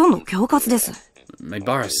ほとんど恐喝です。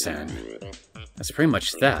Maibara-san, that's pretty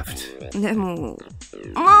much theft. でも、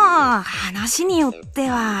まあ、話によって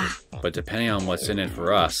は。 But depending on what's in it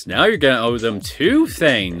for us, now you're gonna owe them 2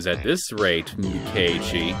 things at this rate,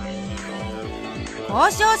 Keiichi.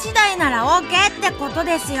 交渉次第なら OK ってこと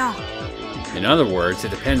ですよ。 In other words,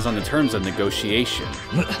 it depends on the terms of negotiation.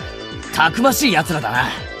 たくましい奴らだな。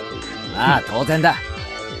まあ当然だ。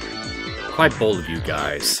 Quite bold of you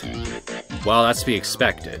guys. Well, that's to be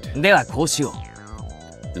expected. ではこうしよ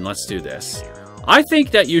う。 Then let's do this. I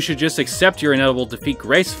think that you should just accept your inevitable defeat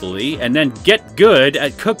gracefully and then get good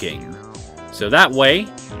at cooking. So that way,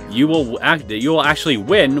 you will actually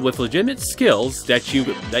win with legitimate skills that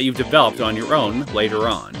you've developed on your own later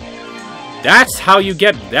on. That's how you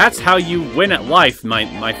win at life,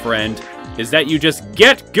 my friend, is that you just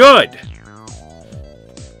get good.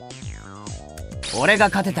 俺が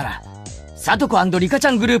勝てたら、サトコ&リカち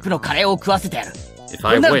ゃんグループのカレーを食わせてやる。 If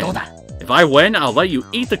I win, I'll let you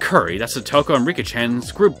eat the curry that Satoko and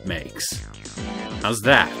Rika-chan's group makes. How's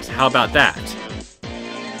that? How about that?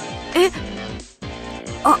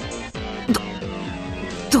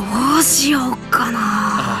 どうしようか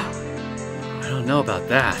な。I don't know about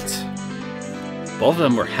that. Both of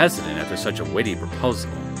them were hesitant after such a witty proposal.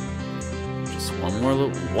 Just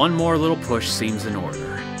one more little push seems in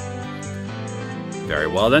order. Very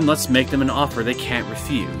well then, let's make them an offer they can't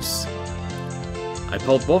refuse. I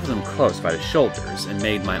pulled both of them close by the shoulders and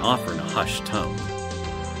made my offer in a hushed tone.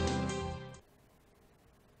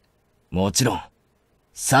 もちろん、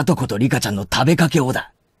サトコとリカちゃんの食べかけを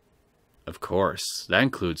だ。Of course, that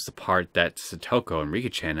includes the part that Satoko and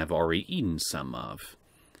Rika-chan have already eaten some of.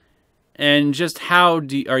 And just how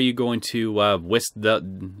are you going to whisk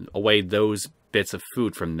away those bits of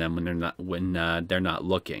food from them when they're not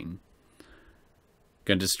looking?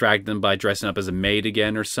 Gonna distract them by dressing up as a maid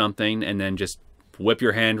again or something, and then just whip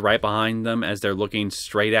your hand right behind them as they're looking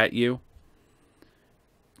straight at you?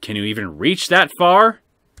 Can you even reach that far?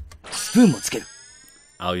 スプーンもつける。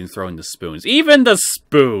 I'll even throw in the spoons. Even the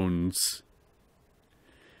spoons!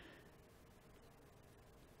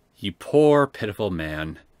 You poor, pitiful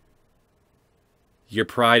man. Your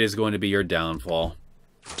pride is going to be your downfall.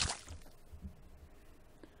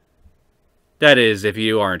 That is, if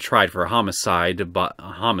you aren't tried for homicide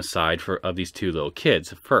of these two little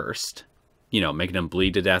kids first. You know, making them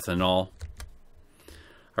bleed to death and all.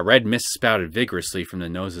 A red mist spouted vigorously from the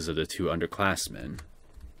noses of the two underclassmen.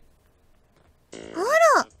 あ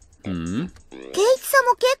ら。ケイチさん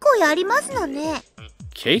も結構やりますのね。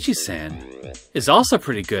Keiichi-san is also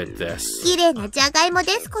pretty good at this. 綺麗なじゃがいも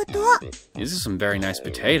ですこと。These are some very nice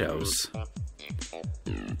potatoes.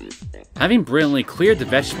 Having brilliantly cleared the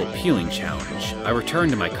vegetable peeling challenge, I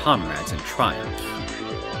returned to my comrades in triumph.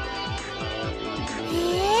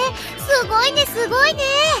 すごいね、すごいね。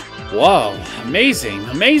 Wow, amazing,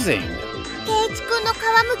 amazing. ケイチ君の皮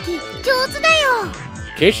むき上手だよ。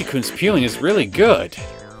 Keiichi-kun's peeling is really good.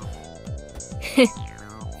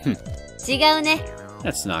 違うね。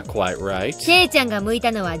 That's not quite right. ケイちゃんが剥い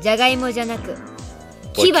たのはじゃがいもじゃなく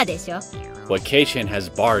牙でしょ。 What Keiichi has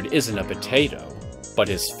barred isn't a potato, but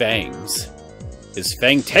his fangs. His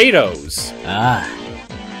fang-tatoes! あ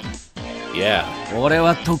あ。 Yeah. 俺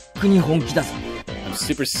はとっくに本気だぞ。 I'm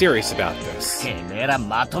super serious about this. てめえら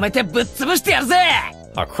まとめてぶっ潰してやるぜ。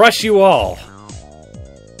 I'll crush you all!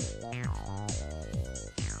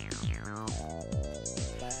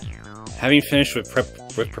 Having finished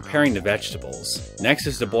with preparing the vegetables, next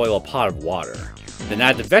is to boil a pot of water. Then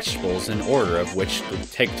add the vegetables in order of which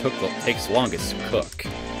takes longest to cook.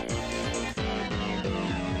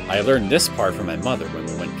 I learned this part from my mother when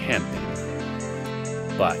we went camping.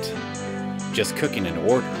 But, just cooking in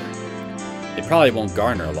order, it probably won't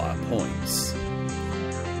garner a lot of points.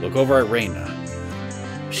 Look over at Reina.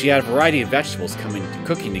 She had a variety of vegetables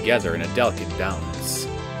cooking together in a delicate balance.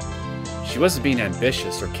 She wasn't being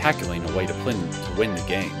ambitious or calculating a way to win the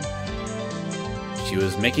game. She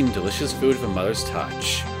was making delicious food with a mother's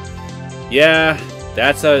touch. Yeah,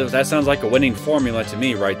 that sounds like a winning formula to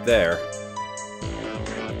me right there.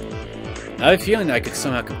 I have a feeling that I could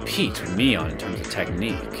somehow compete with Mion in terms of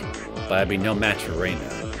technique, but I'd be no match for Reina.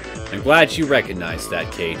 I'm glad you recognize that,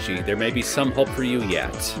 Keiichi. There may be some hope for you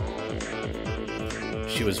yet.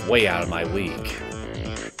 She was way out of my league.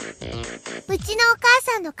 うちのお母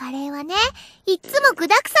さんのカレーはね、いつも具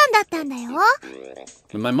沢山だったんだよ。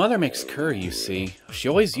When my mother makes curry, you see, she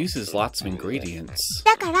always uses lots of ingredients.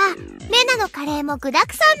 だから、レナのカレーも具沢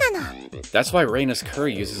山なの。That's why Reina's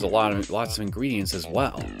curry uses lots of ingredients as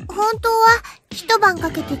well. 本当は一晩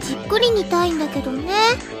かけてじっくり煮たいんだけどね。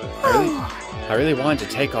I really wanted to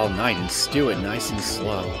take all night and stew it nice and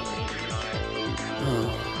slow.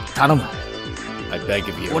 頼む。 I beg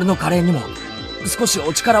of you. 俺のカレーにも少し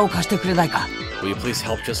お力を貸してくれないか。 Will you please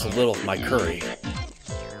help just a little with my curry?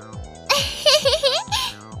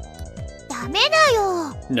 ダメだ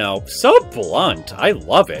よ。 No, so blunt. I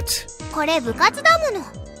love it. これ部活だもの。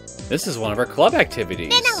 This is one of our club activities.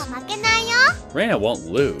 レナは負けないよ。 Reina won't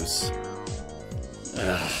lose.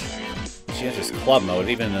 Ugh. She has this club mode,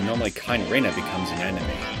 even the normally kind Reina becomes an enemy.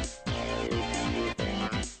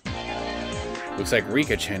 Looks like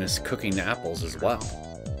Rika-chan is cooking the apples as well.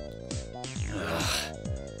 Ugh.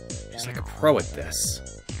 She's like a pro at this.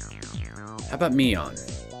 How about Mion?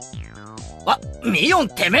 あ、ミオン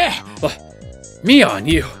てめえ。 Mion,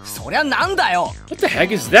 you! そりゃなんだよ。 What the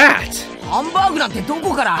heck is that? ハンバーグなんてど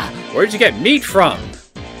こから。 Where'd you get meat from?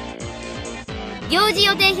 行事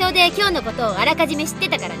予定表で今日のことをあらかじめ知って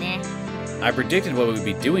たからね。 I predicted what we'd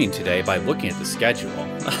be doing today by looking at the schedule.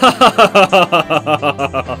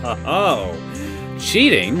 Oh,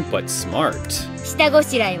 cheating, but smart. 下ご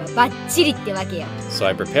しらえはバッチリってわけよ。 So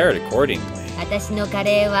I prepared accordingly. 私のカ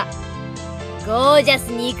レーはゴージャス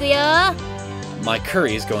に行くよ。 My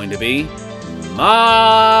curry is going to be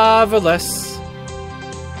marvelous.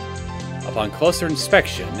 Upon closer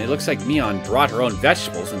inspection, it looks like Mion brought her own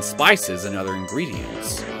vegetables and spices and other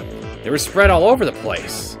ingredients. They were spread all over the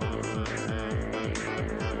place.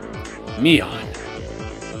 Mion,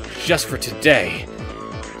 just for today,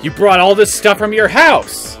 you brought all this stuff from your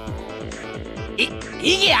house!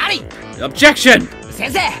 異議あり。 Objection!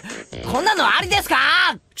 先生、こんなのありですか？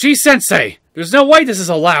 G-sensei, there's no way this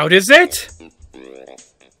is allowed, is it?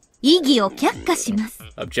 異議を却下します。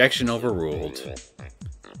 Objection overruled.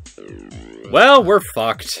 Well, we're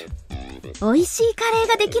fucked. 美味しいカレー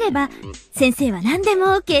ができれば、先生は何で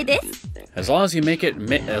も OK です。 As long as it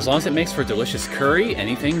makes for delicious curry,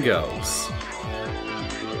 anything goes.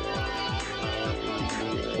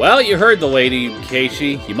 Well, you heard the lady,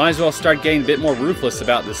 Keiichi. You might as well start getting a bit more ruthless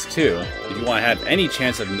about this too, if you want to have any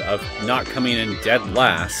chance of not coming in dead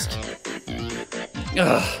last.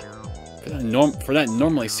 Ugh. For that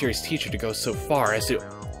normally serious teacher to go so far as to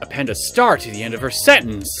append a star to the end of her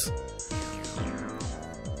sentence.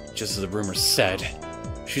 Just as the rumor said,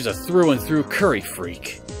 she's a through-and-through curry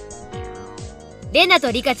freak. レナ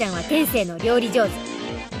とリカちゃんは天性の料理上手。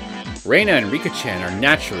 Reina and Rika-chan are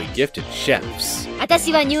naturally gifted chefs.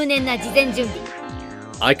 私は入念な事前準備。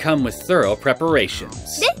 I come with thorough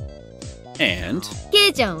preparations. And ケ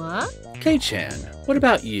イちゃんは Kei-chan, what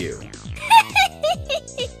about you?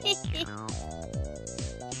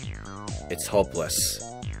 It's hopeless.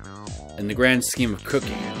 In the grand scheme of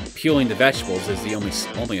cooking, peeling the vegetables is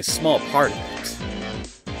only a small part of it.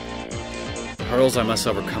 The hurdles I must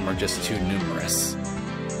overcome are just too numerous.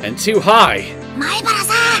 And too high! 前原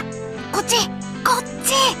さん、こっち、こっ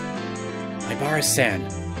ち。 Maibara-san,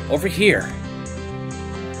 over here.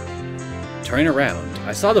 Turning around,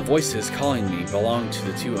 I saw the voices calling me belonged to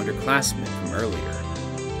the two underclassmen from earlier.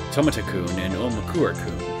 Tomata-kun and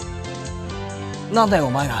Omakura-kun. なんだよ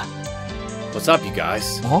お前ら。 What's up, you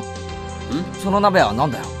guys? その鍋はな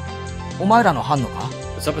んだよ。お前らの班のか？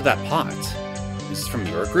 What's up with that pot? Is this from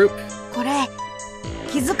your group? これ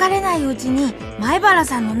気づかれないうちに前原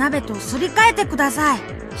さんの鍋とすり替えてください。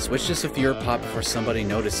 Switch this with your pot before somebody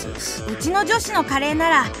notices. うちの女子のカレーな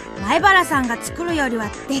ら前原さんが作るより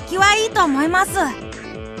は出来はいいと思います。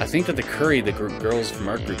 I think that the curry the girls from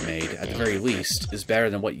our group made, at the very least, is better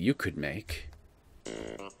than what you could make.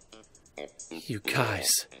 You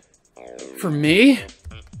guys. For me?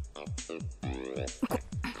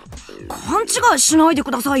 勘違いしないでく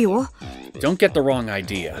ださいよ。 Don't get the wrong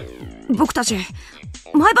idea. 僕たち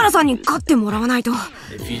前原さんに勝ってもらわないと。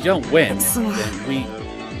 If you don't win, then we...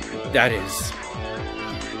 That is...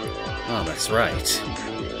 Oh, that's right.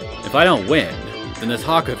 If I don't win, Then the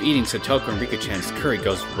talk of eating Satoko and Rika-chan's curry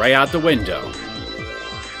goes right out the window.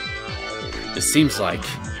 It seems like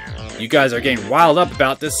you guys are getting riled up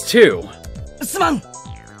about this too. すまん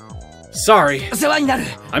Sorry, 世話になる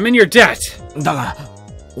I'm in your debt. だが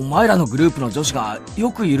お前らのグループの女子が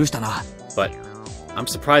よく許したな But I'm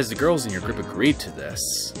surprised the girls in your group agreed to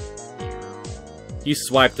this. You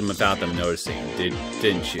swiped them without them noticing,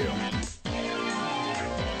 didn't you?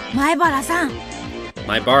 前原さん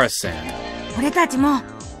Maibara-san, 俺たちも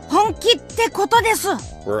本気ってことです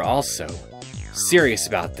we're also serious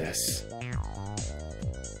about this.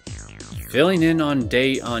 Filling in on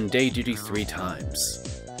day duty 3 times.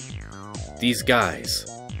 These guys,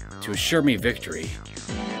 to assure me victory,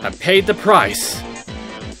 have paid the price.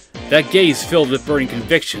 That gaze filled with burning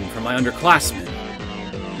conviction from my underclassmen.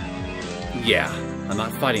 Yeah, I'm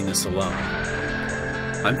not fighting this alone.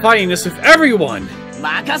 I'm fighting this with everyone!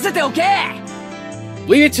 任せておけ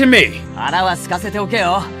Leave it to me! 腹は空かせておけ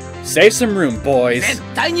よ Save some room, boys. 絶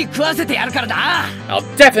対に食わせてやるからな I'll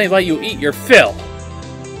definitely let you eat your fill.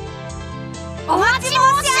 お待ち申し上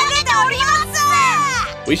げておりま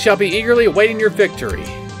す We shall be eagerly awaiting your victory.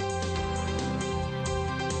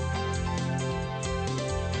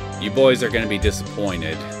 You boys are going to be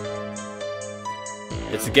disappointed.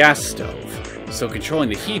 It's a gas stove, so controlling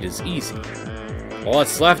the heat is easy. All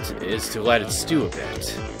that's left is to let it stew a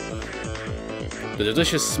bit. The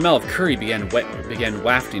delicious smell of curry began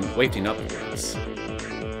wafting upwards.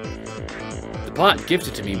 The pot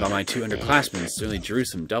gifted to me by my 2 underclassmen certainly drew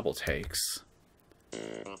some double takes.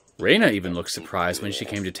 Reina even looked surprised when she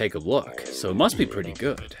came to take a look, so it must be pretty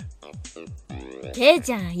good. ケイ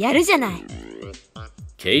ちゃんやるじゃない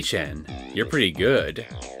Kei-chan, you're pretty good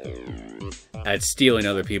at stealing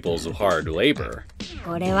other people's hard labor.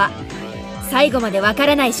 これは最後までわか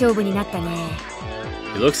らない勝負になったね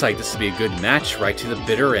It looks like this would be a good match right to the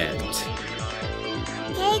bitter end.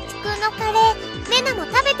 ケイチくんのカレーレナも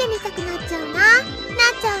食べてみたくなっちゃうなな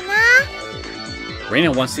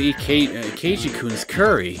Reina wants to eat Keiichi-kun's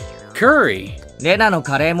curry. Curry! レナの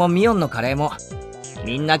カレーもミオンのカレーも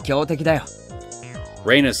みんな強敵だよ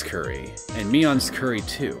Reina's curry, and Mion's curry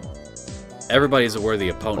too. Everybody's a worthy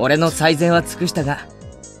opponent. 俺の最善は尽くしたが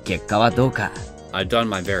結果はどうか I've done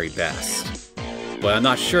my very best, but I'm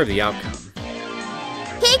not sure of the outcome.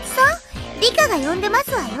 ケイチさんリカが呼んでま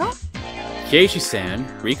すわよ Keiichi-san,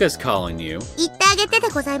 Rika's calling you. 言ってあげてで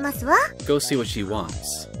ございますわ Go see what she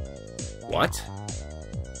wants. What?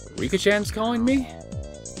 Rika-chan's calling me?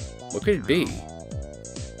 What could it be?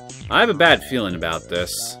 I have a bad feeling about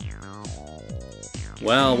this.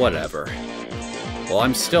 Well, whatever. While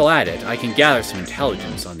I'm still at it, I can gather some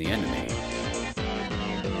intelligence on the enemy.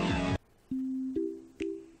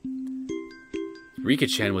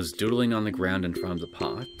 Rika-chan was doodling on the ground in front of the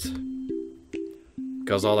pot.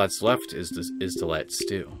 Because all that's left is to let it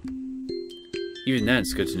stew. Even then,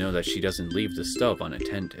 it's good to know that she doesn't leave the stove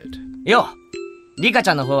unattended. よリカち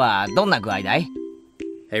ゃんの方はどんな具合だい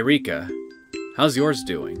Hey Rika, how's yours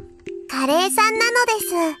doing? カレーさんなの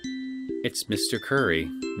です It's Mr. Curry.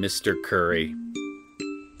 Mr. Curry.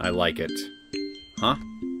 I like it. Huh?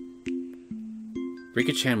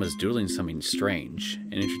 Rika-chan was doodling something strange,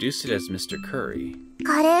 and introduced it as Mr. Curry.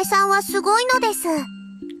 カレーさんはすごいのです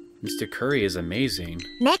Mr. Curry is amazing.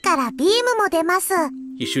 目からビームも出ます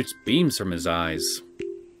He shoots beams from his eyes.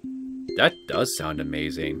 That does sound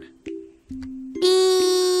amazing. ピ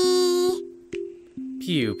ー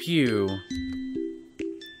Pew pew.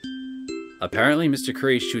 Apparently Mr.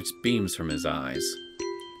 Curry shoots beams from his eyes.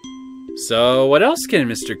 So what else can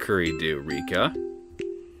Mr. Curry do, Rika?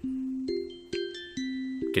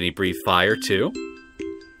 Can he breathe fire too?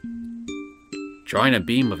 Drawing a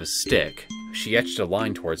beam with a stick, she etched a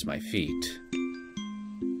line towards my feet.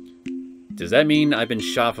 Does that mean I've been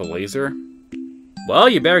shot with a laser? Well,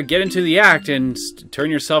 you better get into the act and turn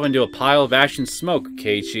yourself into a pile of ash and smoke,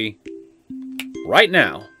 Keiichi. Right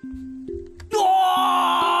now.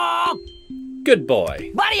 Good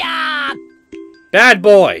boy. バリア Bad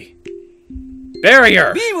boy.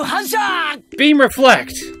 Barrier. ビーム反射 Beam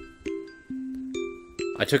reflect.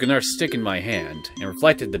 I took another stick in my hand and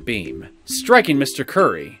reflected the beam, striking Mr.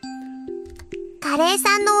 Curry. カレー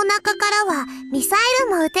さんのお腹からはミサイ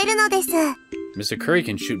ルも撃てるのです Mr. Curry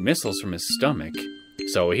can shoot missiles from his stomach,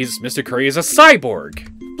 so Mr. Curry is a cyborg.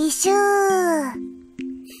 ビシュー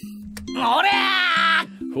おりゃ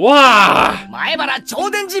Wah! 前原超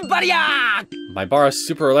電磁バリア Maibara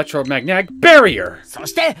super electromagnetic barrier そ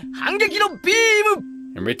して反撃のビーム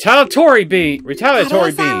and retaliatory カレ beam.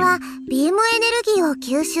 ーさんはビームエネルギ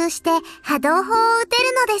ーを吸収して波動砲を撃て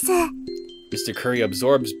るのです Mr. Curry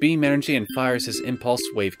absorbs beam energy and fires his impulse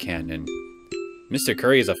wave cannon. Mr.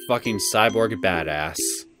 Curry is a fucking cyborg badass.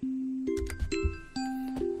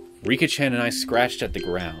 Rika-chan and I scratched at the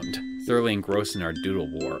ground, thoroughly engrossed in our doodle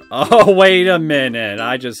war. Oh, wait a minute.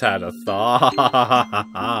 I just had a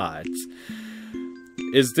thought.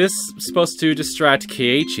 Is this supposed to distract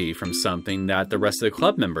Keiichi from something that the rest of the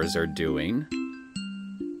club members are doing?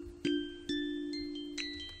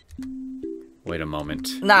 Wait a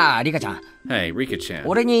moment. なあ、リカちゃん。 Hey, Rika-chan.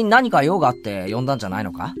 俺に何か用があって呼んだんじゃない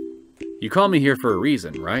のか? You called me here for a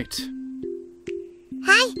reason, right?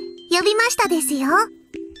 はい、呼びましたですよ。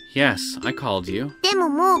 Yes, I called you. でも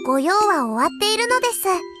もうご用は終わっているのです。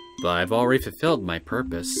 But I've already fulfilled my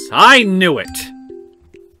purpose. I knew it!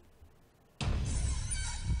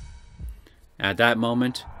 At that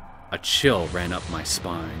moment, a chill ran up my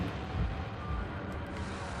spine.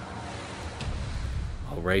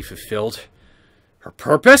 Already fulfilled her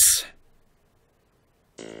purpose?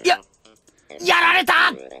 やられ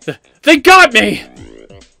た! They got me!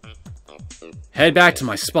 Head back to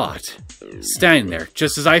my spot. Standing there,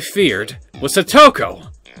 just as I feared, was Satoko.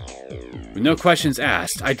 With no questions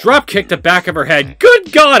asked, I drop-kicked the back of her head.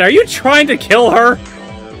 Good God, are you trying to kill her?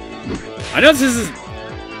 I know this is...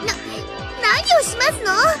 何をします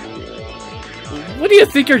の? What do you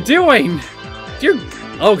think you're doing?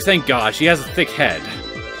 Oh, thank God, she has a thick head.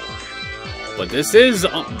 But this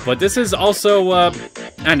is also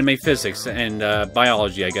anime physics and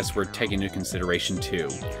biology. I guess we're taking into consideration too.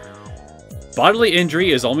 Bodily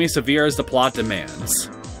injury is only as severe as the plot demands.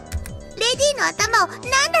 レディの頭を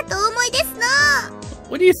何だとお思いですの?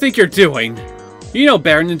 What do you think you're doing? You know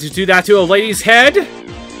better than to do that to a lady's head?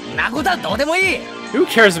 なことはどうでもいい! Who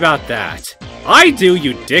cares about that? I do,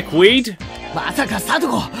 you dickweed! まさかサト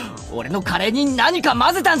コ、俺のカレーに何か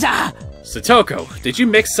混ぜたんじゃ! Satoko, did you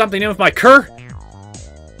mix something in with my cur?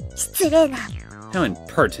 失礼な。 How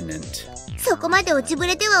impertinent. そこまで落ちぶ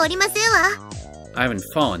れてはおりませんわ。 I haven't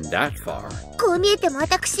fallen that far. こう見えても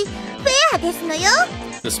私、フェアですのよ。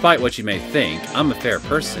 Despite what you may think, I'm a fair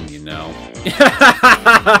person, you know.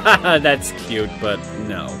 That's cute, but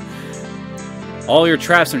no. All your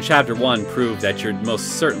traps from Chapter 1 prove that you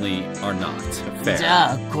most certainly are not fair. じ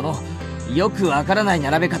ゃあ、このよくわからない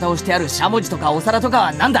並べ方をしてあるしゃもじとかお皿とか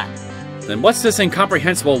はなんだ? Then what's this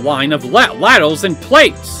incomprehensible line of ladles and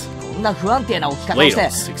plates? こんな不安定な置き方をして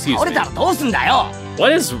倒れたらどうすんだよ?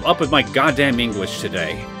 What is up with my goddamn English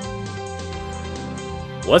today?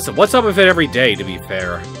 What's up with it every day, to be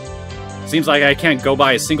fair? Seems like I can't go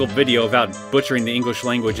by a single video without butchering the English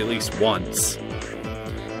language at least once.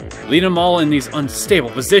 Lead them all in these unstable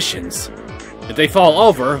positions. If they fall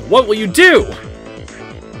over, what will you do?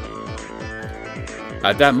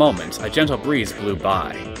 At that moment, a gentle breeze blew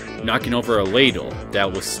by, knocking over a ladle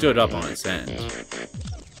that was stood up on its end.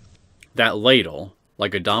 That ladle,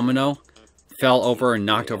 like a domino, fell over and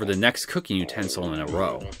knocked over the next cooking utensil in a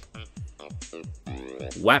row.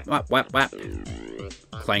 Whap, whap, whap, whap.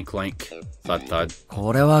 Clank, clank. Thud, thud.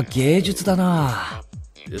 これは芸術だな.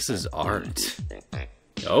 This is art.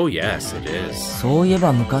 Oh yes, it is. そういえ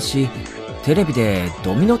ば昔、テレビで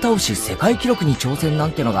ドミノ倒し世界記録に挑戦な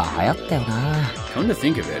んてのが流行ったよな. Come to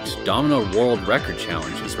think of it, Domino World Record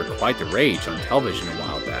Challenges were quite the rage on television a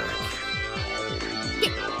while back.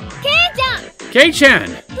 Kei-chan!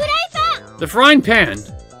 The frying pan!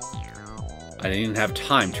 I didn't even have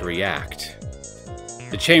time to react.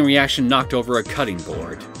 The chain reaction knocked over a cutting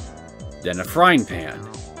board. Then a frying pan.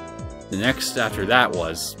 The next after that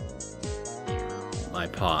was... my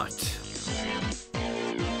pot.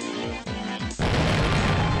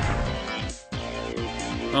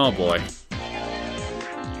 Oh boy.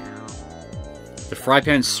 The fry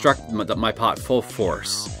pan struck my pot full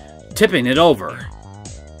force, tipping it over.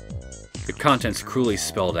 The contents cruelly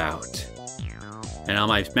spilled out, and now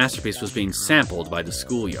my masterpiece was being sampled by the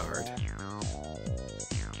schoolyard.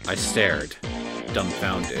 I stared,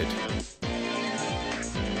 dumbfounded.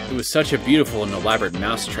 It was such a beautiful and elaborate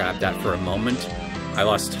mousetrap that for a moment, I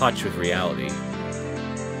lost touch with reality.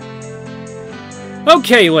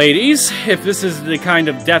 Okay, ladies, if this is the kind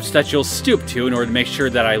of depths that you'll stoop to in order to make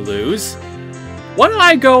sure that I lose, why don't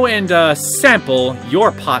I go and sample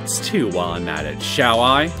your pots too while I'm at it, shall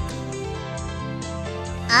I?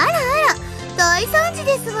 あらあら、大惨事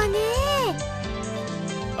ですわね。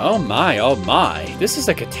 Oh my, oh my, this is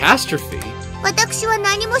a catastrophe. 私は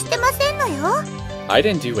何もしてませんのよ。 I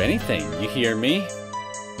didn't do anything, you hear me?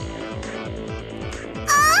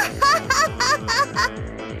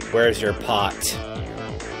 Where's your pot?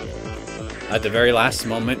 At the very last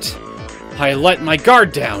moment, I let my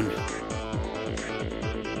guard down.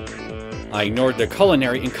 I ignored the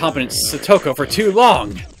culinary incompetent Satoko for too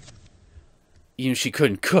long. Even if she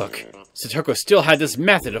couldn't cook, Satoko still had this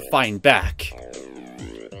method of fighting back.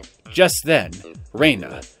 Just then,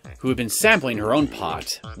 Reina, who had been sampling her own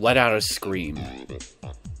pot, let out a scream.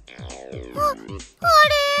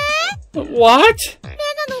 What?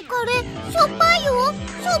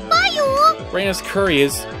 Reina's curry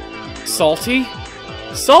is salty?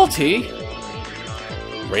 Salty?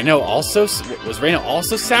 Was Reina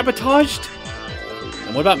also sabotaged?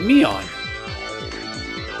 And what about Mion?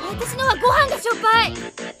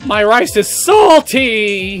 My rice is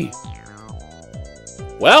salty!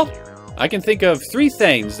 Well, I can think of 3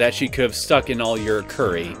 things that she could have stuck in all your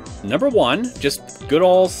curry. Number 1, just good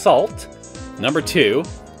old salt. Number 2,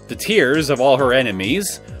 the tears of all her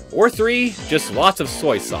enemies. Or 3, just lots of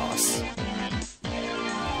soy sauce.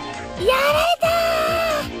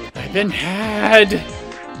 I've been had.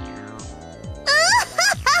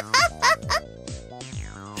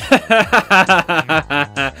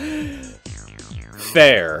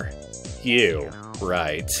 Fair. You.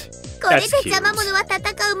 Right. That's cute.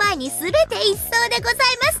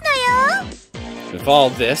 With all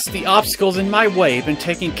this, the obstacles in my way have been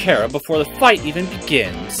taken care of before the fight even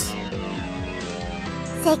begins.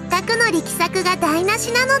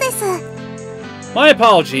 My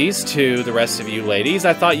apologies to the rest of you ladies.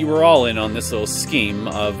 I thought you were all in on this little scheme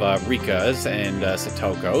of Rika's and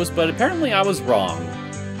Satoko's, but apparently I was wrong.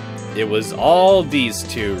 It was all these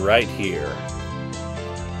 2 right here.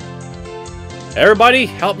 Everybody,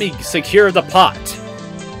 help me secure the pot.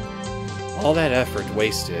 All that effort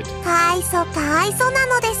wasted.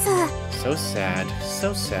 So sad,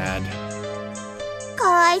 so sad.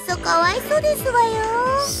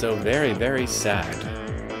 So very, very sad.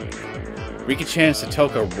 Rika-chan and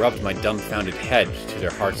Satoko rubbed my dumbfounded head to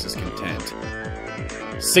their hearts' content.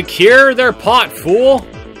 Secure their pot, fool!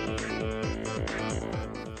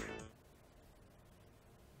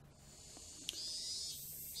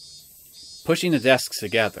 Pushing the desks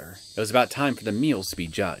together, it was about time for the meals to be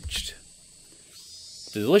judged.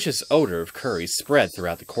 The delicious odor of curry spread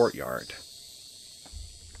throughout the courtyard.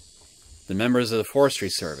 The members of the forestry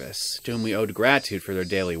service, to whom we owed gratitude for their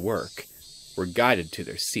daily work, were guided to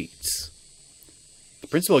their seats. The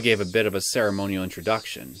principal gave a bit of a ceremonial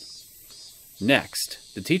introduction.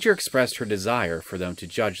 Next, the teacher expressed her desire for them to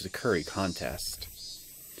judge the curry contest.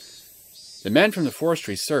 The men from the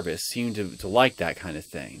forestry service seemed to like that kind of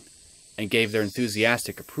thing, and gave their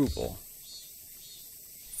enthusiastic approval.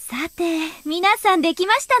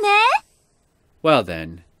 Well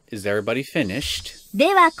then, is everybody finished?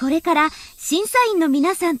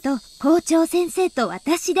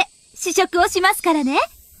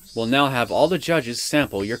 We'll now have all the judges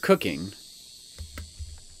sample your cooking.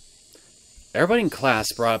 Everybody in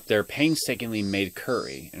class brought up their painstakingly made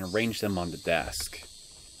curry and arranged them on the desk.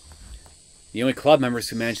 The only club members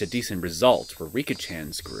who managed a decent result were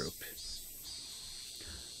Rika-chan's group.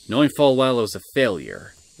 Knowing full well it was a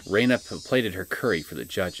failure, Reina plated her curry for the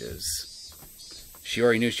judges. She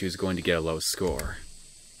already knew she was going to get a low score.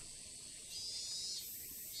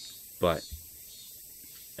 But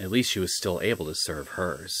at least she was still able to serve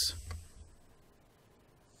hers.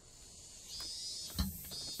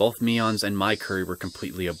 Both Mion's and my curry were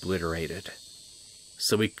completely obliterated,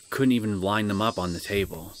 so we couldn't even line them up on the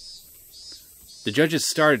table. The judges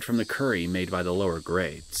started from the curry made by the lower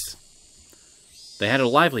grades. They had a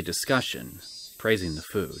lively discussion, praising the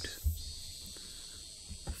food.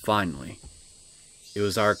 Finally, it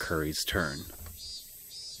was our curry's turn.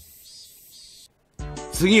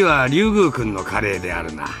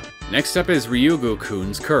 Next up is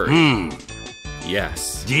Ryugu-kun's curry.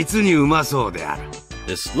 Yes.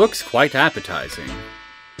 This looks quite appetizing.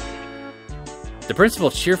 The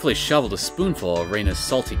principal cheerfully shoveled a spoonful of Reina's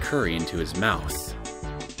salty curry into his mouth.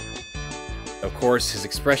 Of course, his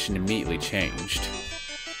expression immediately changed.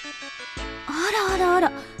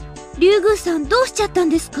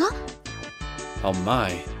 Oh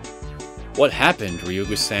my. What happened,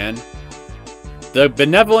 Ryugu-san? The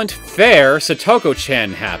benevolent, fair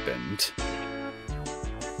Satoko-chan happened.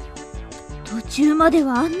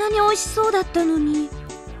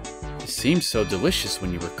 It seemed so delicious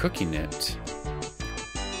when you were cooking it.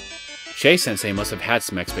 Chie-sensei must have had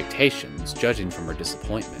some expectations, judging from her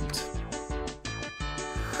disappointment.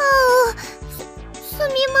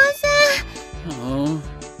 Oh,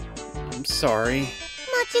 I'm sorry.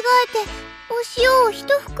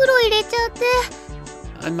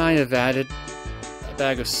 I might have added a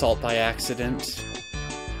bag of salt by accident.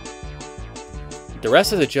 The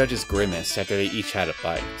rest of the judges grimaced after they each had a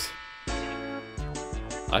bite.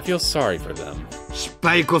 I feel sorry for them.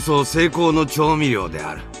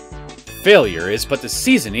 Failure is but the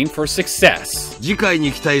seasoning for success.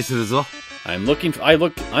 I'm looking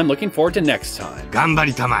forward to next time.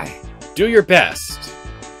 Do your best.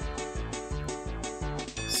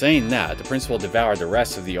 Saying that, the principal devoured the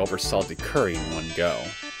rest of the oversalted curry in one go.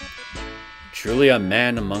 Truly a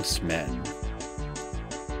man amongst men.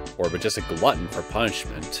 Or but just a glutton for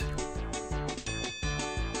punishment.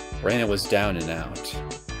 Reina was down and out.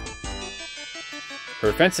 Her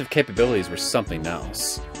offensive capabilities were something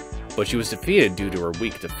else, but she was defeated due to her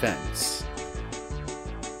weak defense.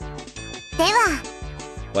 では、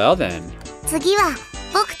 Well then, 次は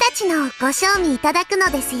僕たちのご賞味いただくの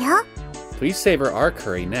ですよ。 please savor our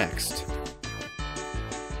curry next.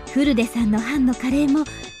 フルデさんの班のカレーも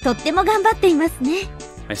とっても頑張っていますね。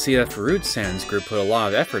 I see that Farud-san's group put a lot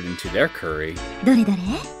of effort into their curry. どれどれ？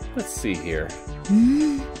 Let's see here.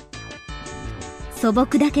 素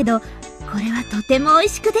朴だけど、これはとても美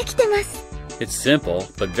味しくできてます。 It's simple,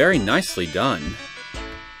 but very nicely done.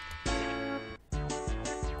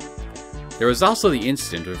 There was also the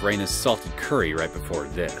incident with Reina's salted curry right before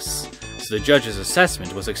this, so the judge's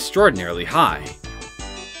assessment was extraordinarily high.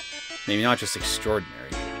 Maybe not just extraordinary,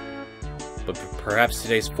 but perhaps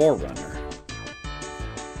today's forerunner.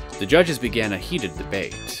 The judges began a heated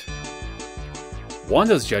debate. One of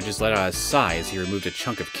those judges let out a sigh as he removed a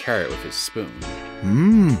chunk of carrot with his spoon.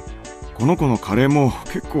 この子のカレーも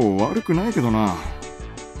結構悪くないけどな。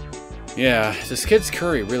 Yeah, this kid's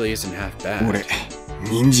curry really isn't half bad. 俺、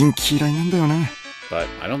人参嫌いなんだよね。 But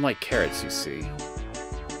I don't like carrots, you see.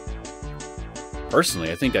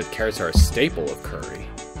 Personally, I think that carrots are a staple of curry.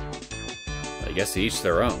 I guess to each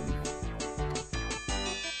their own.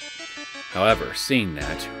 However, seeing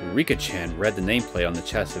that, Rika-chan read the nameplate on the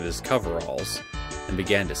chest of his coveralls and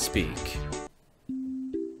began to speak.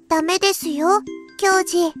 ダメですよ、教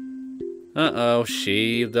授。 Uh-oh,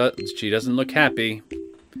 she doesn't look happy.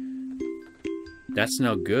 That's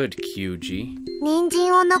no good, Keiichi. 人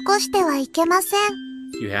参を残してはいけません。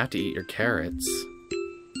 You have to eat your carrots.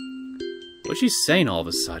 What's she saying all of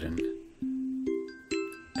a sudden?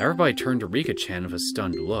 Everybody turned to Rika-chan with a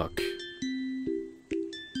stunned look.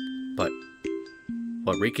 But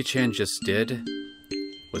what Rika-chan just did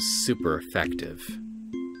was super effective.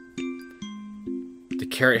 The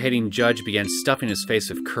carrot-hating judge began stuffing his face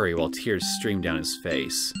with curry while tears streamed down his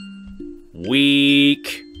face.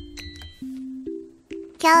 Weak!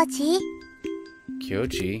 教授、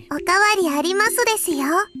 Keiichi, おかわりありますですよ。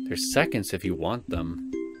 there's seconds if you want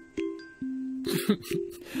them.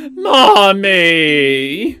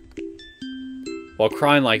 Mommy! While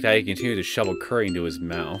crying like that, he continued to shovel curry into his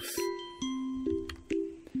mouth.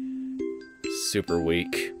 Super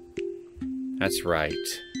weak. That's right.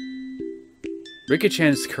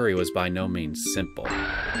 Rika-chan's curry was by no means simple.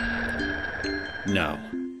 No.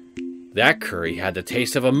 That curry had the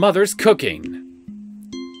taste of a mother's cooking.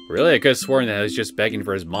 Really, I could have sworn that he was just begging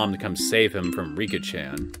for his mom to come save him from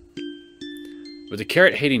Rika-chan. With the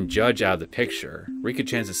carrot-hating judge out of the picture,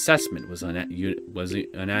 Rika-chan's assessment was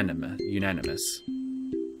unanimous.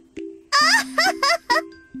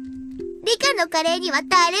 リカのカレーには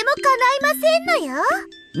誰もかないませんのよ。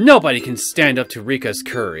 Nobody can stand up to Rika's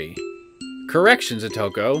curry. Correction,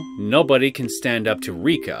 Satoko. Nobody can stand up to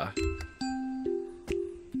Rika.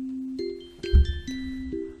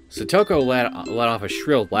 Satoko let off a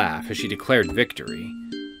shrill laugh as she declared victory.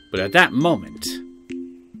 But at that moment...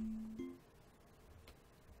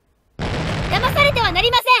 騙されてはな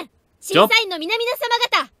りません。審査員の皆々様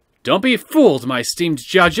方。 Don't be fooled, my esteemed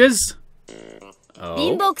judges! 貧 Oh?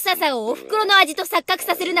 乏臭さをお袋の味と錯覚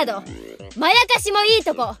させるなど、まやかしもいい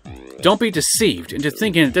とこ。 Don't be deceived into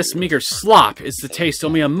thinking that this meager slop is the taste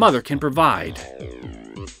only a mother can provide.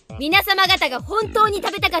 皆様方が本当に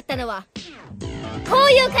食べたかったのは、こ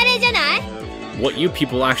ういうカレーじゃない？ What you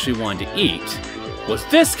people actually wanted to eat was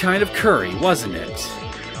this kind of curry, wasn't it?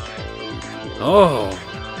 Oh.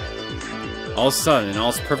 All of a sudden, in all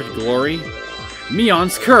its perfect glory,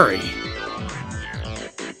 Mion's curry!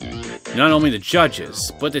 Not only the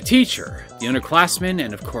judges, but the teacher, the underclassmen,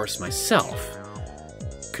 and of course myself,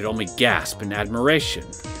 could only gasp in admiration.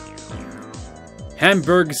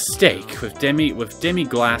 Hamburg steak with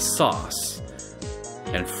demi-glace sauce,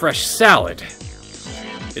 and fresh salad.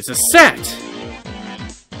 It's a set!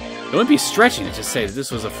 It wouldn't be stretching it to say that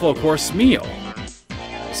this was a full-course meal.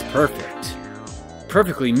 It's perfect.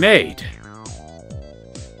 Perfectly made.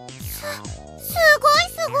 すごい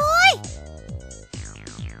すごい。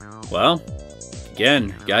 Well,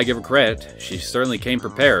 again, gotta give her credit. She certainly came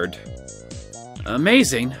prepared.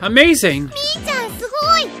 Amazing! Amazing! みーちゃんす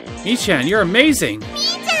ごい。 Mi-chan, you're amazing! みー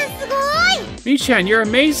ちゃんすごい。 Mi-chan, you're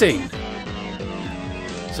amazing!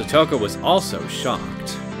 Satoko was also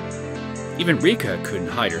shocked. Even Rika couldn't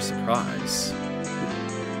hide her surprise.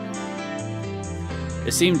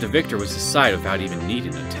 It seemed the victor was decided without even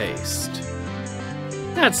needing a taste.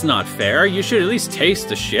 That's not fair. You should at least taste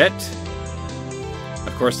the shit.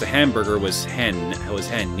 Of course, the hamburger was hand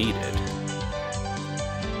kneaded.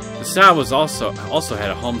 The salad was also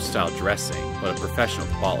had a home-style dressing, but a professional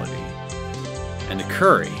quality. And the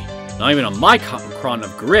curry, not even a micron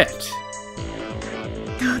of grit.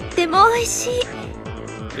 とっても美味しい。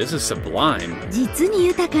 This is sublime. 実に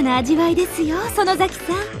豊かな味わいですよ、園崎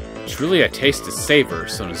さん。 Truly a taste to savor,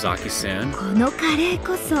 Sonozaki-san. このカレー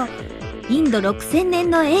こそインド6000年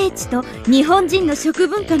の英知と日本人の食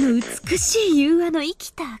文化の美しい融和の生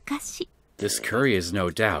きた証。 This curry is no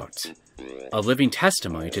doubt a living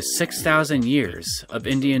testimony to 6,000 years of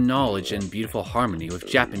Indian knowledge and beautiful harmony with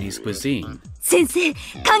Japanese cuisine. 先生、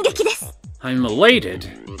感激です。 I'm elated.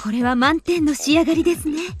 これは満点の仕上がりです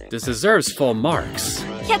ね。 This deserves full marks.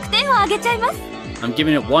 100点をあげちゃいます。 I'm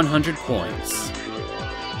giving it 100 points.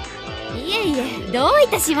 いえいえ、どうい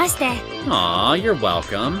たしまして。 Aw, you're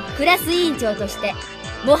welcome. クラス委員長として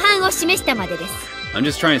模範を示したまでです。 I'm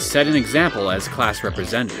just trying to set an example as class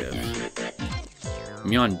representative.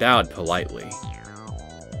 Myeon bowed politely,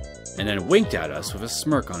 and then winked at us with a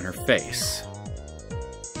smirk on her face.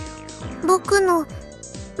 僕の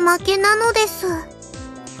負けなのです。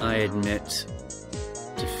 I admit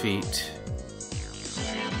defeat.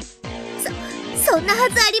 そんなは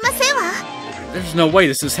ずありませんわ。 There's no way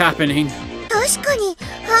this is happening. 確かに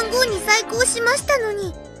半分に再興しましたの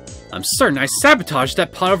に。 I'm certain I sabotaged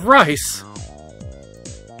that pot of rice.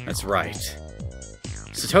 That's right.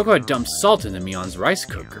 Satoko had dumped salt into Mion's rice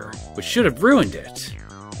cooker, which should have ruined it.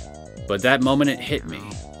 But at that moment it hit me.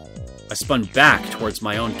 I spun back towards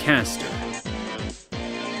my own canister.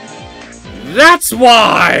 That's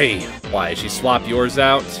why! Why, did she swap yours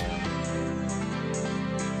out?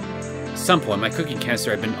 At some point, my cooking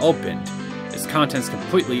canister had been opened, its contents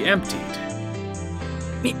completely emptied.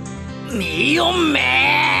 Mion me!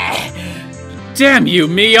 Damn you,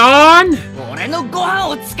 Mion! 俺のご飯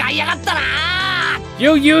を使いやがったな!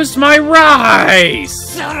 You used my rice!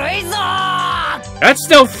 ずるいぞ! That's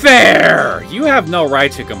no fair! You have no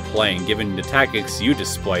right to complain given the tactics you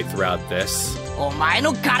displayed throughout this. お前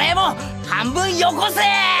のカレーも半分よこせ!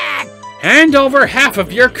 Hand over half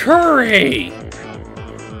of your curry!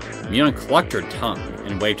 Mion clucked her tongue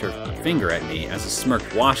and waved her finger at me as a smirk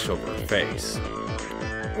washed over her face.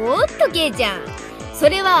 おっとケイちゃん、そ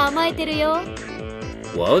れは甘えてるよ。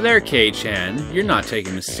 Whoa there, Kei-chan. You're not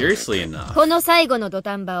taking this seriously enough. この最後の土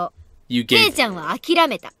壇場を You ケイ gave ちゃんは諦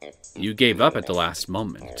めた。 you gave up at the last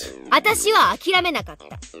moment. 私は諦めなかっ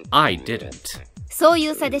た。 I didn't. そうい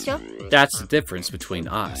う差でしょ。 That's the difference between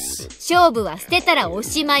us. 勝負は捨てたらお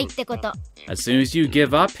しまいってこと。 As soon as you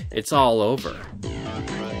give up, it's all over.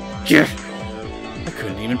 Gah! I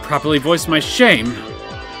couldn't even properly voice my shame.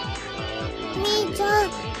 兄ちゃん、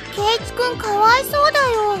ケイチくんかわいそうだ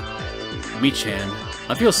よ。 Mi-chan,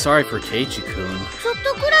 I feel sorry for Keiichi-kun. ちょっ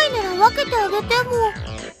とくらいなら分けてあげても。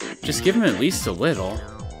 Just give him at least a little.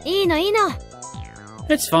 いいのいいの。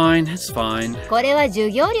 It's fine, it's fine. これは授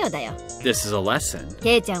業料だよ。 This is a lesson.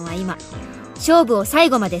 ケイちゃんは今、勝負を最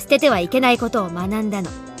後まで捨ててはいけないことを学んだの。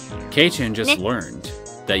Kei-chan just learned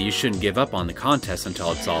that you shouldn't give up on the contest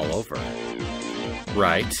until it's all over.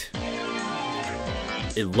 Right?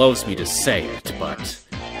 It loathes me to say it, but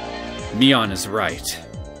Mion is right.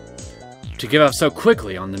 To give up so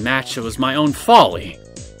quickly on the match, it was my own folly.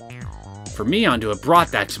 For Mion to have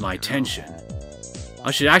brought that to my attention,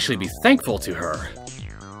 I should actually be thankful to her.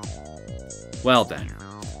 Well then,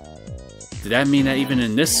 did that mean that even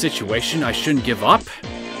in this situation I shouldn't give up?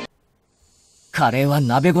 カレーは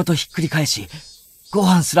鍋ごとひっくり返し、ご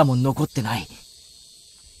飯すらも残ってない。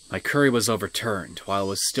My curry was overturned while it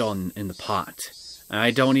was still in the pot, and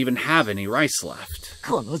I don't even have any rice left.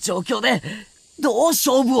 この状況で、どう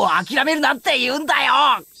勝負を諦めるなって言うんだよ!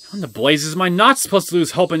 How in the blazes am I not supposed to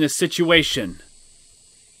lose hope in this situation?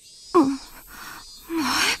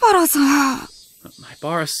 バラさん。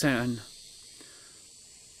Maibara-san.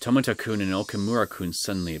 Tomota-kun and Okamura-kun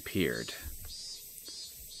suddenly appeared.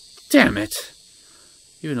 Damn it!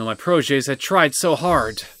 Even though my protégés had tried so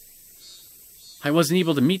hard, I wasn't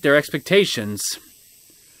able to meet their expectations.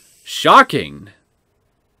 Shocking!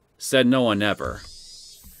 Said no one ever.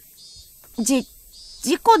 事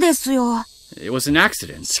故ですよ。 It was an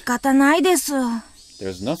accident. 仕方ないです。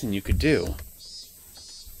 There's nothing you could do.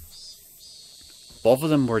 Both of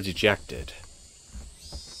them were dejected.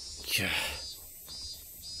 I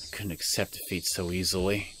couldn't accept defeat so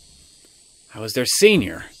easily. I was their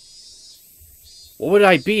senior. What would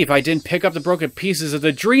I be if I didn't pick up the broken pieces of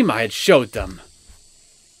the dream I had showed them?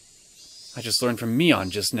 I just learned from Mion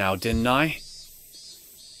just now, didn't I?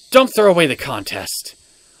 Don't throw away the contest.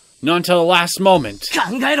 Not until the last moment.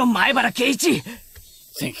 考えろ、前原圭一!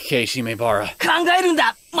 think, Keiichi Maibara? 考えるん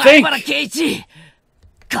だ前原圭一。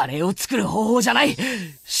カレーを作る方法じゃない。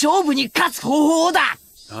勝負に勝つ方法だ。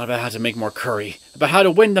 Not about how to make more curry, about how to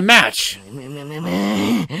win the match.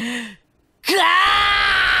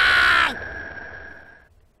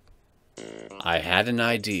 I had an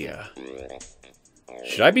idea.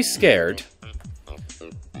 Should I be scared?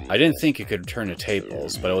 I didn't think it could turn the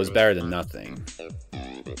tables, but it was better than nothing.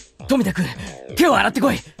 富田君、手を洗って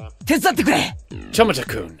こい。手伝ってくれ。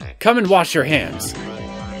 Tomita-kun, come and wash your hands.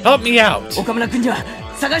 Help me out. 岡村君には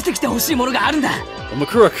探してきてほしいものがあるんだ。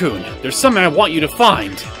 Omakura-kun, there's something I want you to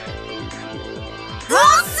find.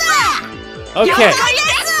 Okay,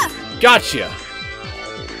 gotcha.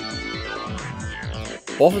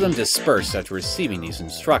 Both of them dispersed after receiving these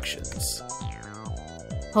instructions.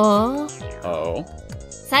 ほう。 Oh?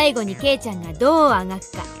 最後にケイちゃんがどうあが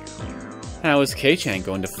くか How is Kei-chan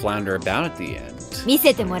going to flounder about at the end? 見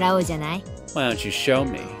せてもらおうじゃない。 Why don't you show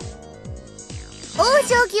me? 往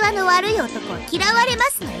生際の悪い男は嫌われま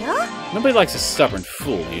すのよ。 Nobody likes a stubborn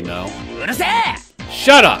fool, you know. うるせえ。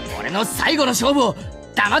 Shut up! 俺の最後の勝負を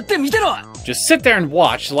黙って見てろ。 Just sit there and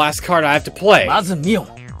watch the last card I have to play. まずミオン、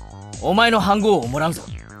お前の飯盒をもらうぞ。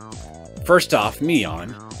 First off,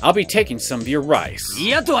 Mion, I'll be taking some of your rice.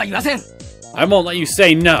 嫌とは言わせん。 I won't let you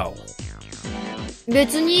say no.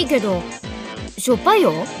 別にいいけどしょっぱい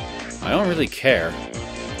よ。 I don't really care.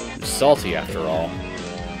 It's salty after all.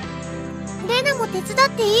 レナも手伝っ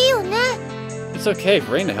ていいよね。 It's okay if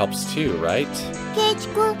Reina helps too, right? ケイチ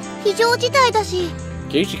君、非常事態だし。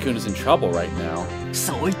 Keiichi-kun is in trouble right now.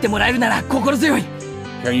 そう言ってもらえるなら心強い。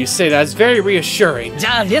 Hearing you say that is very reassuring. じ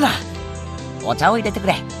ゃあレナ、お茶を入れてく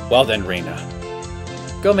れ。 Well then, Reina.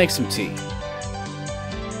 Go make some tea.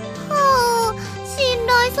 はあ、信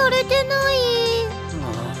頼されてない。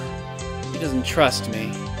 He doesn't trust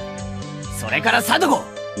me. それからサトコ。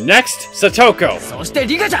 Next, Satoko. そして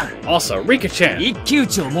リカちゃん。 Also, Rika-chan. 一騎打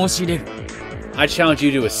ちを申し入れる。 I challenge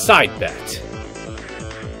you to a side bet.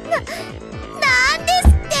 なんです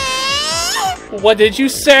って。 What did you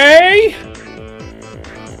say?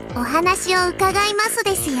 お話を伺います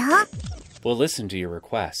ですよ。 We'll listen to your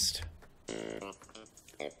request.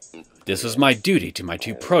 This was my duty to my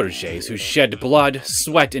two protégés who shed blood,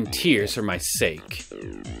 sweat, and tears for my sake.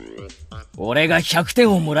 俺が100点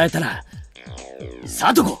をもらえたら、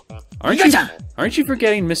サトコ、リカちゃん。 Aren't you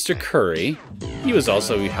forgetting Mr. Curry? He was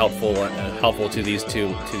also helpful to these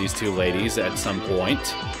two ladies at some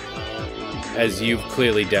point, as you've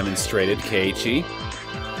clearly demonstrated, Keiichi.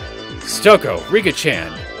 Stoko,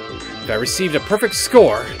 Rika-chan, if I received a perfect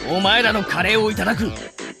score, お前らのカレーをいただく。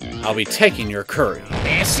 I'll be taking your curry.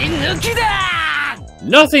 飯抜きだ。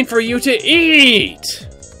 Nothing for you to eat!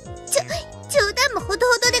 冗談もほど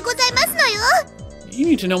ほどでございますのよ。 You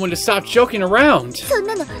need to know when to stop joking around. そん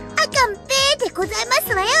なのあかんぺーでございま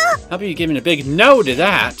すわよ。 How about you giving a big no to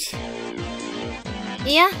that?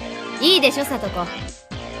 いやいいでしょサトコ。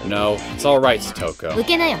 No, it's alright, Satoko. 受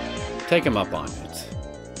けなよ。 Take him up on it.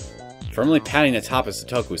 Firmly patting the top of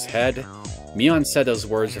Satoku's head, Mion said those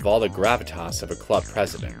words with all the gravitas of a club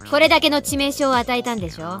president. これだけの致命傷を与えたんで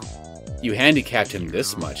しょ。 You handicapped him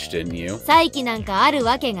this much, didn't you? 再起なんかある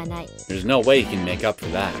わけがない。 There's no way he can make up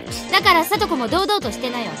for that. だからサトコも堂々とし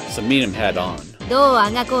てなよ。 So meet him head on. どう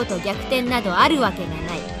あがこうと逆転などあるわけがな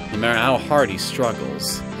い。 No matter how hard he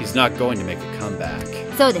struggles, he's not going to make a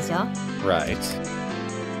comeback. そうでしょ。 Right.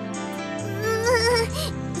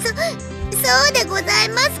 そうでござい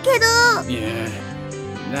ますけど。 Yeah,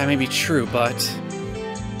 that may be true, but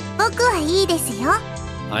僕はいいですよ。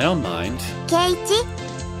 I don't mind. ケイチ、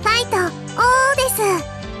ファイト、オーで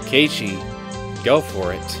す。 Keiichi, go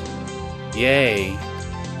for it. Yay.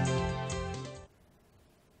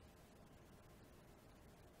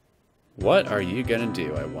 What are you gonna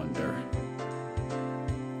do, I wonder?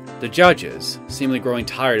 The judges, seemingly growing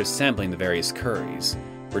tired of sampling the various curries,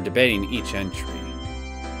 were debating each entry.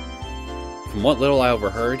 From what little I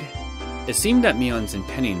overheard, it seemed that Mion's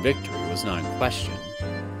impending victory was not in question.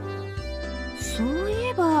 そうい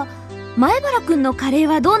えば前原くんのカレー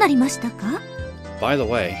はどうなりましたか？ By the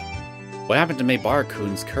way, what happened to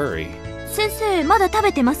Maibara-kun's curry? 先生まだ食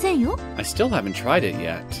べてませんよ。 I still haven't tried it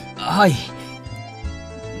yet. はい。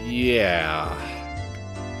 Yeah.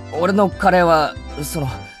 俺のカレーはその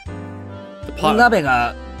The pot, 鍋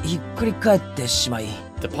がひっくり返ってしまい。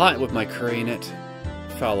 the pot with my curry in it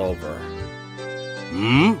fell over.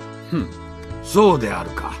 ん？ そうである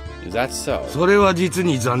か。 Is that so? それは実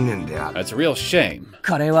に残念である。 That's a real shame.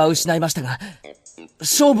 カレーは失いましたが、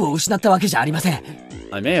勝負を失ったわけじゃありません。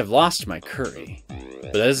 I may have lost my curry,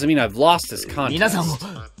 but that doesn't mean I've lost this 皆さんを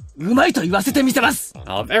contest. うまいと言わせてみせます。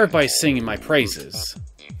 I'll have everybody singing my praises.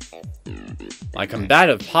 My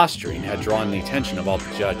combative posturing had drawn the attention of all the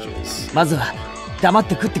judges. まずは黙っ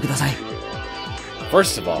て食ってください。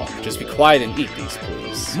 First of all, just be quiet and eat these,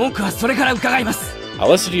 please. 文句はそれから伺います。 I'll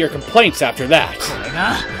listen to your complaints after that. これ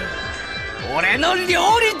が俺の料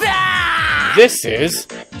理だ。 This is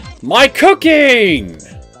my cooking!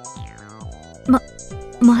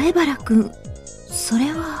 前原くん、それ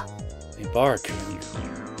は。Barakun,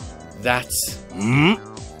 that's...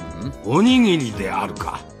 おにぎりである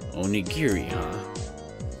か。 Onigiri, huh?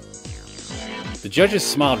 The judges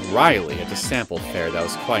smiled wryly at the sample fare that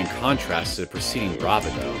was quite in contrast to the preceding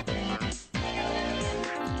bravado.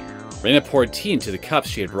 Reina poured tea into the cups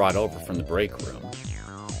she had brought over from the break room.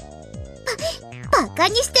 バカ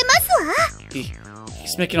にしてますわ。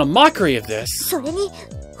 He's making a mockery of this. それに、ほ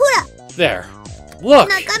ら。 There. Look!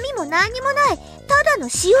 中身も何にもない。ただの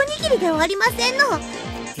塩握りではありませんの。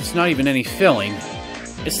 There's not even any filling.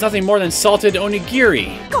 It's nothing more than salted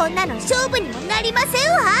onigiri. こんなの勝負にもなりませ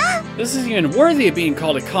んわ。 This isn't even worthy of being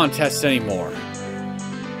called a contest anymore.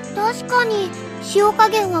 確かに塩加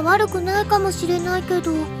減は悪くないかもしれないけ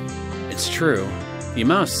ど。 It's true. The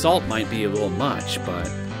amount of salt might be a little much, but...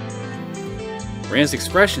 Reina's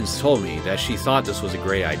expressions told me that she thought this was a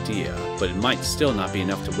great idea, but it might still not be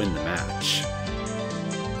enough to win the match.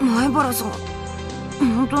 前原さん、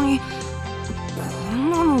本当にこ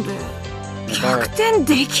んなので100点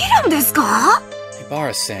できるんですか？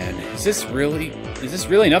 Ibara-san, is this really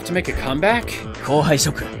enough to make a comeback? 後輩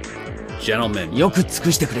諸君、 Gentlemen, よく尽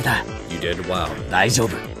くしてくれた。 you did well. 大丈夫。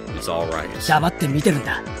 It's all right. 黙って見てるん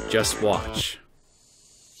だ。 Just watch.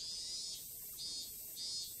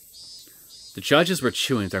 The judges were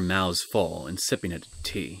chewing with their mouths full and sipping at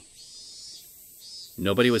tea.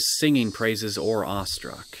 Nobody was singing praises or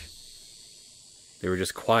awestruck. They were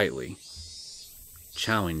just quietly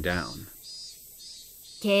chowing down.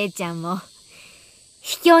 ケイちゃんも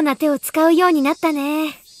卑怯な手を使うようになったね。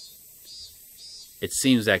 It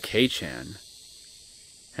seems that Kei-chan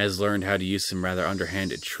has learned how to use some rather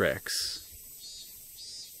underhanded tricks.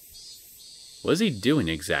 What is he doing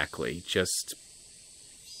exactly? Just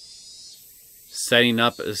setting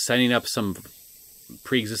up some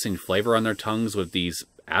pre-existing flavor on their tongues with these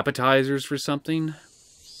appetizers for something?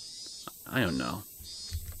 I don't know.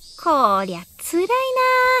 こりゃ辛いな。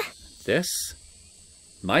 This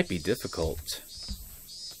might be difficult.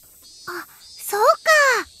 あ、そう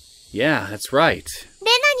か。 Yeah, that's right.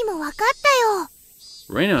 レナにも分かったよ。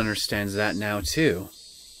 Reina understands that now too.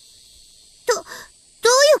 どう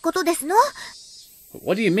いうことですの？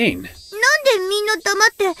 What do you mean? なんでみんな黙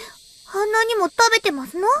ってあんなにも食べてま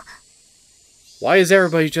すの？ Why is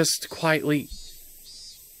everybody just quietly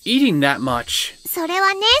eating that much? それ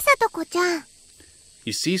はね、さとこちゃん。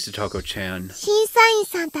 You see, Satoko-chan. 審査員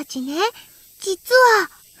さんたちね、実は。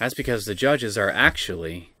 That's because the judges are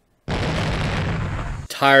actually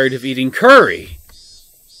tired of eating curry.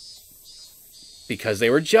 Because they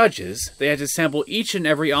were judges, they had to sample each and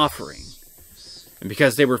every offering. And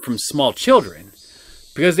because they were from small children,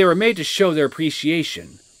 because they were made to show their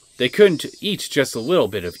appreciation, they couldn't eat just a little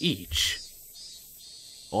bit of each.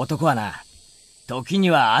 男はな、時に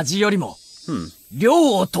は味よりも、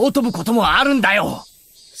量を尊ぶこともあるんだよ。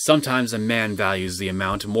 Sometimes a man values the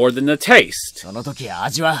amount more than the taste. その時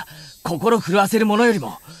味は心震わせるものより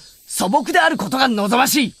も素朴であることが望ま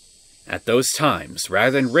しい。 At those times,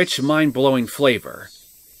 rather than rich, mind-blowing flavor,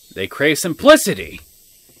 they crave simplicity.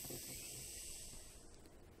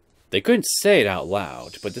 They couldn't say it out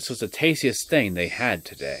loud, but this was the tastiest thing they had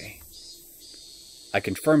today. I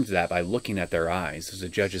confirmed that by looking at their eyes as the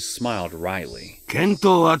judges smiled wryly. 健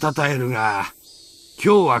闘は称えるが、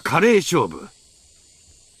今日はカレー勝負。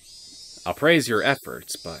 I'll praise your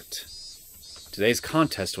efforts, but today's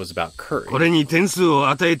contest was about curry. これに点数を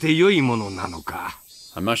与えて良いものなのか。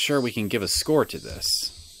 I'm not sure we can give a score to this.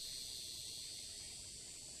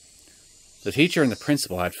 The teacher and the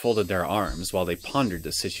principal had folded their arms while they pondered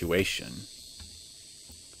the situation.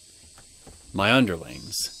 My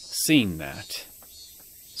underlings, seeing that,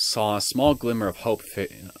 saw a small glimmer of hope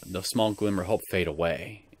fade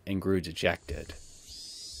away and grew dejected.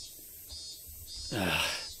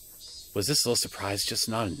 Was this little surprise just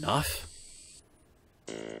not enough?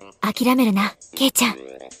 諦めるな、ケイちゃん。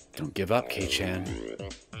 Don't give up, Kei-chan.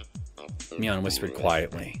 Mion whispered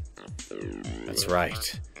quietly. That's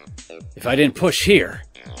right. If I didn't push here...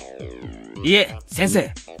 いえ、先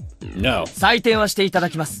生。 No. 採点はしていただ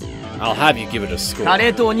きます。 I'll have you give it a score. カレ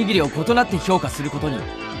ーとおにぎりを異なって評価することに、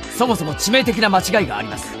そもそも致命的な間違いがあり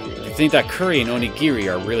ます。 If you think that curry and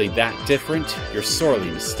onigiri are really that different, you're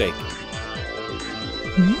sorely mistaken.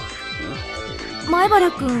 前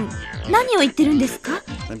原くん、何を言ってるんですか？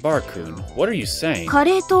 And Barakun, what are you saying? カ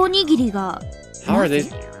レーとおにぎりが How are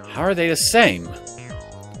they the same?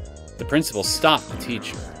 The principal stopped the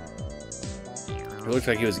teacher. It looked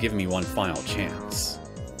like he was giving me one final chance.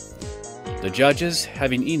 The judges,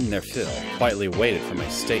 having eaten their fill, quietly waited for my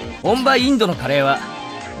statement. 本場インドのカレーは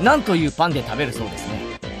何というパンで食べるそうですね。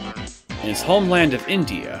In his homeland of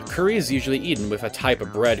India, curry is usually eaten with a type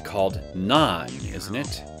of bread called naan, isn't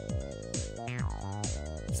it?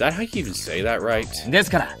 Is that how you even say that right? で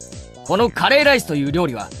すから、このカレーライスという料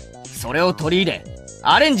理はそれを取り入れ、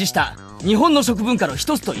アレンジした日本の食文化の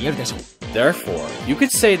一つと言えるでしょう。Therefore, you could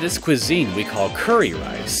say this cuisine we call curry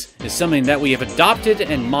rice is something that we have adopted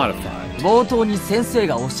and modified. 冒頭に先生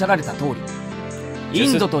がおっしゃられた通り、イ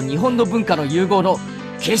ンドと日本の文化の融合の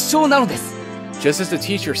結晶なのです。Just as the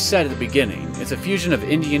teacher said at the beginning, it's a fusion of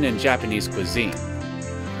Indian and Japanese cuisine.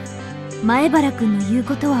 前原くんの言う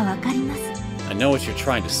ことはわかります。I know what you're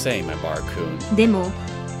trying to say, my bar-kun. でも、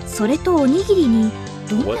それとおにぎりに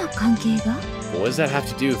どんな関係が？ What does that have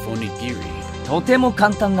to do with onigiri? とても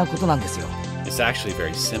簡単なことなんですよ。It's actually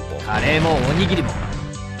very simple. カレーもおにぎりも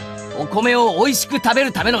お米を美味しく食べ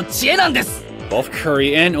るための知恵なんです。Both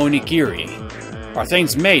curry and onigiri are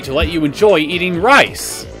things made to let you enjoy eating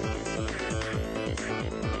rice.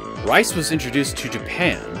 Rice was introduced to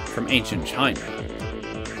Japan from ancient China.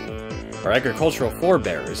 Our agricultural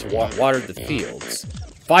forebears watered the fields,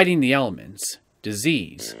 fighting the elements,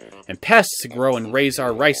 disease, and pests to grow and raise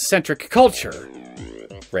our rice-centric culture.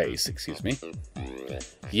 Excuse me.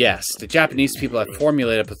 Yes, the Japanese people have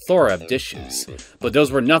formulated a plethora of dishes, but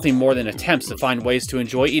those were nothing more than attempts to find ways to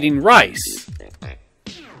enjoy eating rice.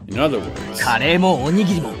 In other words, カレーもおに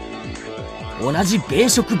ぎりも同じ米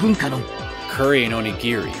食文化の curry and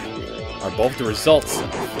onigiri are both the results of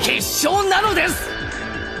結晶なのです。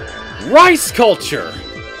rice culture!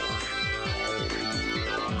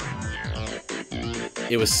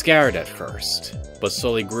 It was scared at first, but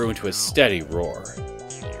slowly grew into a steady roar.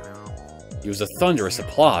 It was a thunderous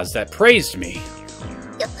applause that praised me.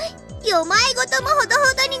 よまいごともほど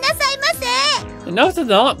ほどになさいませ。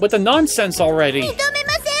 Enough with the nonsense already. 認め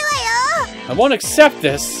ませんわよ。 I won't accept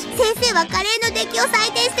this. 先生はカレーの出来を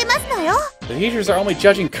採点してますのよ。 The teachers are only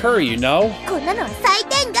judging curry, you know. こんなのは採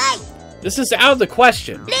点外。 This is out of the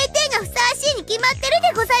question. 0点がふさわしいに決まってる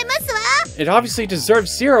でございますわ。 It obviously deserves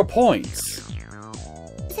 0 points.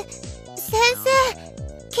 先生、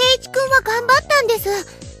ケイイチ君は頑張ったんで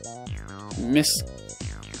す。 Miss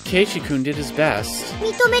Keiichi-kun did his best.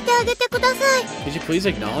 認めてあげてください。 Could you please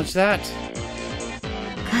acknowledge that?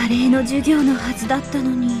 カレーの授業のはずだったの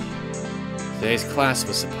に。 Today's class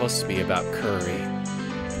was supposed to be about curry.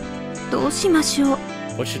 どうしましょう。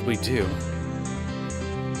 What should we do?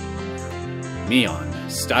 Mion,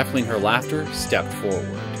 stifling her laughter, stepped forward.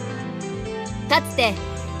 かつて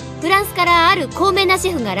フランスからある高名なシ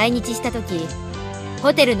ェフが来日した時、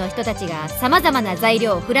ホテルの人たちがさまざまな材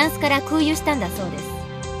料をフランスから空輸したんだそうです。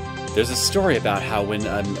There's a story about how when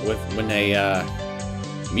a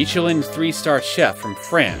Michelin 3-star chef from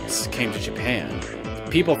France came to Japan,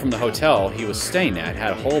 people from the hotel he was staying at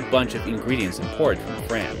had a whole bunch of ingredients imported from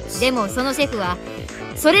France. でもそのシェフは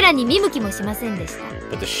それらに見向きもしませんでした。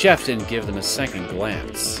But the chef didn't give them a second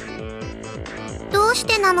glance. どうし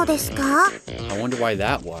てなのですか？ I wonder why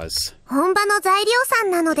that was. 本場の材料さ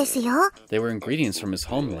んなのですよ。 They were ingredients from his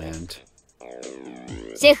homeland.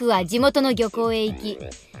 シェフは地元の漁港へ行き、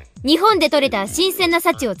日本で採れた新鮮な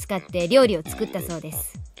幸を使って料理を作ったそうで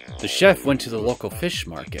す。The chef went to the local fish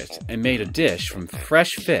market and made a dish from fresh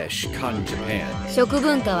fish caught in Japan. 食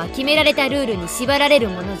文化は決められたルールに縛られる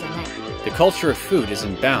ものじゃない。The culture of food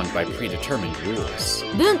isn't bound by predetermined rules.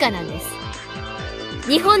 文化なんです。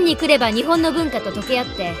日本に来れば日本の文化と溶け合っ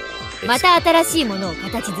て、また新しいものを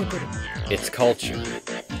形作る。It's culture.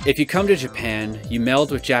 If you come to Japan, you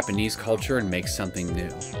meld with Japanese culture and make something new.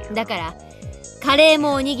 だから、カレー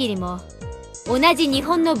もおにぎりも同じ日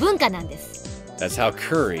本の文化なんです。That's how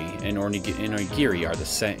curry and onigiri are the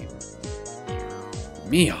same.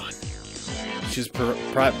 Mion. She was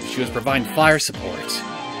providing fire support.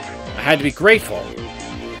 I had to be grateful.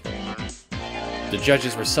 The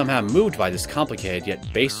judges were somehow moved by this complicated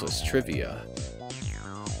yet baseless trivia.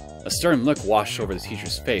 A stern look washed over the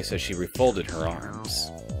teacher's face as she refolded her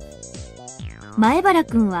arms. 前原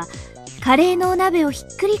くんはカレーのお鍋をひ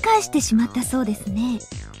っくり返してしまったそうですね。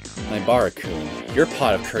My Bara-kun, your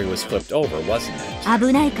pot of curry was flipped over, wasn't it?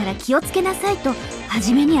 危ないから気をつけなさいと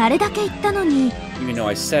初めにあれだけ言ったのに。Even though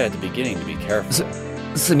I said at the beginning to be careful.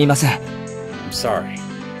 すみません。I'm sorry.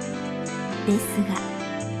 ですが、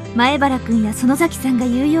前原くんや園崎さんが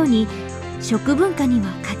言うように、食文化には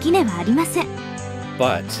垣根はありません。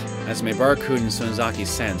But, as my Bara-kun and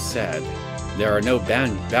Sonozaki-san said, there are no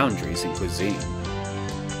boundaries in cuisine.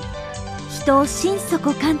 人を心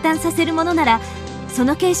底感嘆させるものなら、そ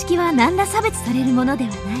の形式は何ら差別されるものでは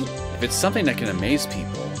ない。If it's something that can amaze people,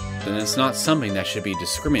 then it's not something that should be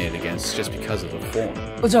discriminated against just because of the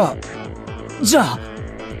form. じゃあ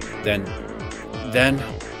Then...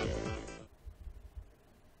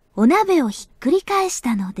 お鍋をひっくり返し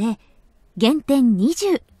たので、減点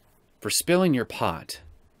20。For spilling your pot,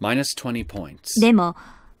 minus 20 points. でも、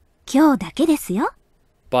今日だけですよ。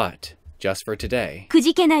But, just for today. く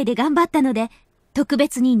じけないで頑張ったので、特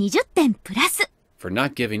別に20点プラス。For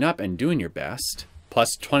not giving up and doing your best,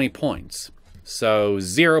 plus 20 points. So,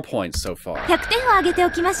 0 points so far. 100点をあげて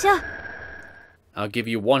おきましょう。I'll give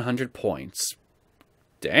you 100 points.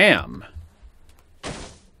 Damn.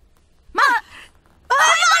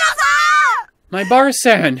 My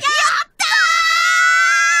Bar-san!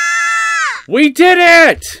 We did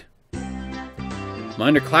it! My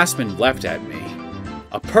underclassmen left at me.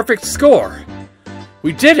 A perfect score!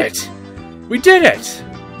 We did it! We did it!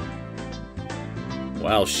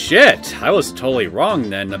 Well, shit! I was totally wrong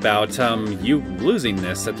then about, you losing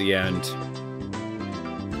this at the end.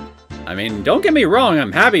 I mean, don't get me wrong,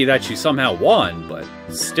 I'm happy that you somehow won, but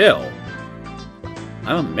still.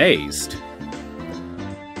 I'm amazed.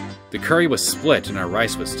 The curry was split and our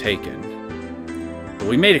rice was taken. But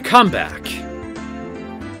we made a comeback!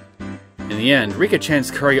 In the end, Rika-chan's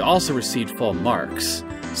curry also received full marks,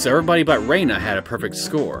 so everybody but Reina had a perfect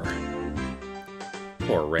score.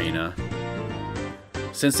 Poor Reina.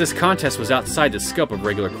 Since this contest was outside the scope of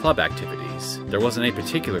regular club activities, there wasn't a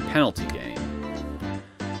particular penalty game.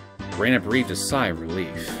 Reina breathed a sigh of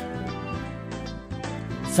relief.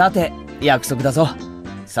 さて、約束だぞ。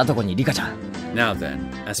さとこにリカちゃん。Now then,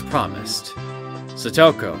 as promised,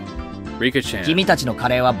 Satoko, Rika-chan, 君たちのカ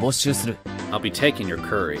レーは没収する。I'll be taking your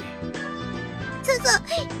curry.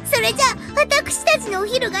 それじゃ私たちのお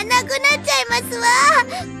昼がなくなっちゃいますわ。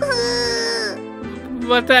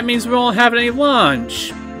But that means we won't have any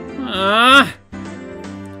lunch.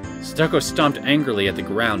 Satoko stomped angrily at the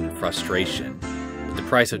ground in frustration. But the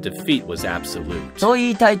price of defeat was absolute. と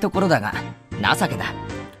言いたいところだが、情けだ。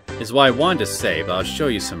Is what I wanted to say, but I'll show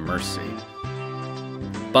you some mercy.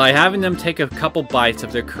 By having them take a couple bites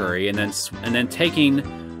of their curry and then taking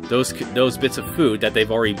those bits of food that they've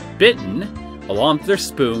already bitten along with their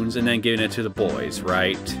spoons and then giving it to the boys,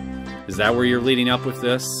 right? Is that where you're leading up with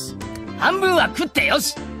this? 半分は食ってよ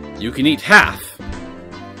し。You can eat half.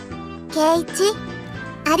 ケイチ、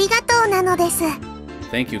ありがとうなのです。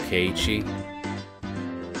Thank you, Keiichi.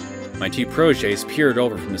 My two protégés peered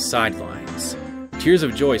over from the sidelines, tears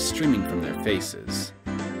of joy streaming from their faces.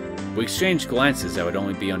 We exchanged glances that would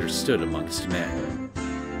only be understood amongst men.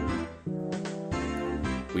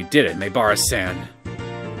 We did it, Maibara-san.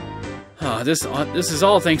 This is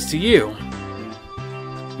all thanks to you.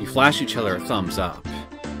 We flashed each other a thumbs up.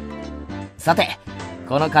 さて、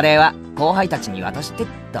このカレーは後輩たちに渡してっ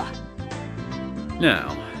と。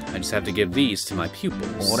Now, I just have to give these to my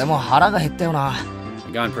pupils. 俺も腹が減ったよな。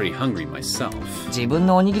I got pretty hungry myself. 自分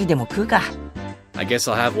のおにぎりでも食うか。I guess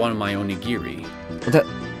I'll have one of my onigiri. で、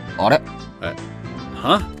あれ？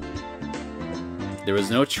 Huh? There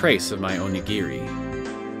was no trace of my onigiri.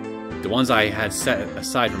 The ones I had set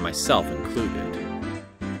aside for myself included.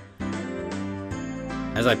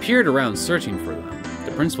 As I peered around searching for them,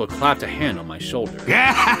 the principal clapped a hand on my shoulder.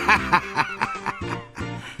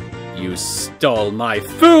 You stole my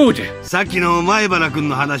food! さっきの前原君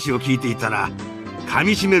の話を聞いていたら、噛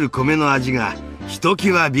み締める米の味がひと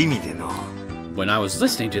きわ美味での。When I was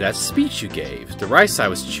listening to that speech you gave, the rice I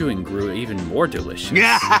was chewing grew even more delicious.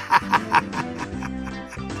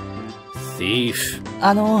 Thief.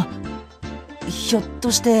 ひょっ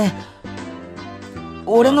として、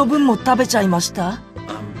俺の分も食べちゃいました？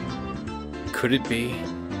 Could it be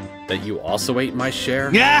that you also ate my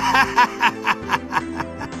share?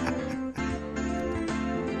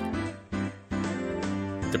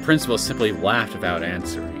 The principal simply laughed without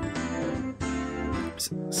answering.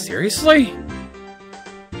 Seriously?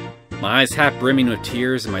 My eyes half brimming with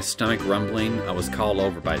tears and my stomach rumbling, I was called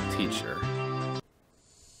over by the teacher.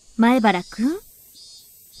 前原くん、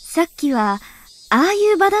さっきはああ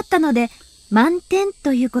いう場だったので満点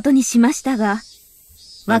ということにしましたが、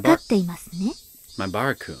わかっていますね。My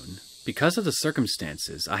Bar-kun, because of the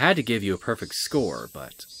circumstances, I had to give you a perfect score,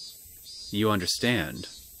 but you understand,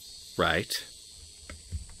 right?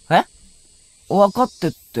 え？わかって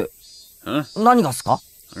って、何がっすか？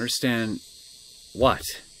 Understand what?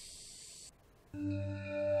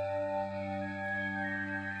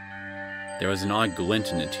 There was an odd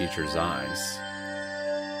glint in the teacher's eyes.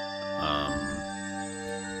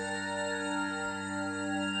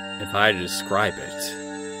 If I had to describe it,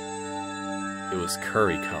 it was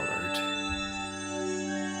curry-colored.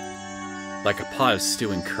 like a pot of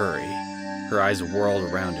stewing curry. Her eyes whirled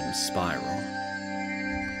around in a spiral.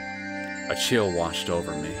 A chill washed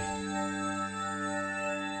over me.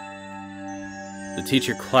 The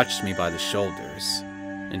teacher clutched me by the shoulders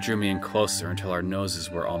and drew me in closer until our noses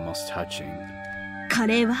were almost touching. カ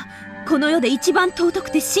レーはこの世で一番尊く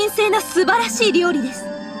て神聖な素晴らしい料理です。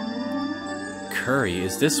 Curry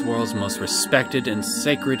is this world's most respected and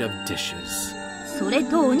sacred of dishes. それ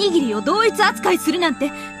とおにぎりを同一扱いするなん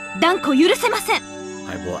て断固許せません。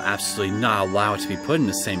 I will absolutely not allow it to be put in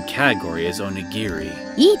the same category as onigiri.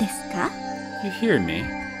 いいですか？ You hear me?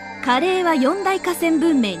 カレーは四大河川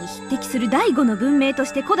文明に匹敵する第5の文明と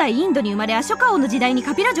して古代インドに生まれ、アショカ王の時代に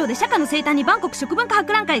カピラ城で釈迦の生誕にバンコク食文化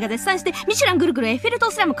博覧会が絶賛して、ミシュランぐるぐるエッフェル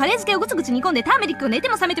塔すらもカレー漬けをぐつぐつ煮込んで、ターメリックを寝て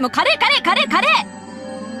も覚めてもカレーカレーカレーカレー。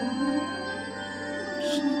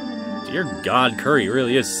 Dear God, curry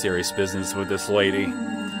really is serious business with this lady.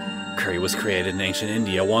 Curry was created in ancient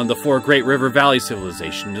India, one of the 4 great river valley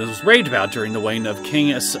civilizations. It was raved about during the reign of King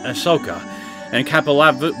Ashoka and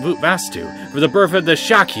Kapilavastu for the birth of the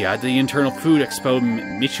Shakya, the internal food expo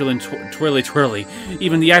Michelin Twirly Twirly.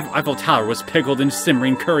 Even the Eiffel Tower was pickled in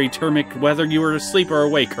simmering curry turmeric, whether you were asleep or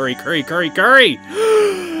awake. Curry, curry, curry, curry!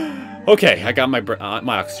 Okay, I got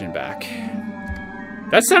my oxygen back.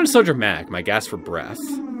 That sounded so dramatic, my gasp for breath.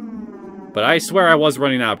 But I swear I was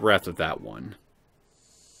running out of breath with that one.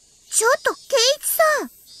 ちょっと、ケイイチさん。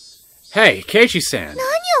 Hey, Keiichi-san. 何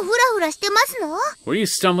をフラフラしてますの？ What are you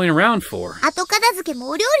stumbling around for? 後片付けも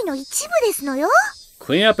お料理の一部ですのよ。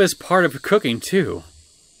 Clean up is part of cooking, too.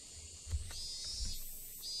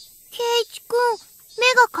 ケイイチくん、目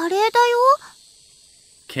がカレーだよ。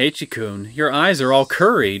 Keiichi-kun, your eyes are all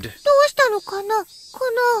curried. どうしたのかな？こ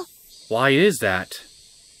の。 Why is that?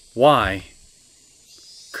 Why?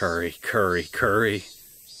 Curry, curry, curry.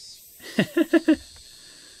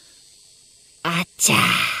 あっちゃ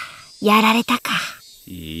ー、やられたか。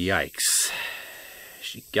 Yikes.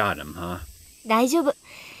 She got him, huh? 大丈夫。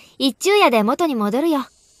一昼夜で元に戻るよ。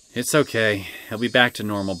 It's okay. He'll be back to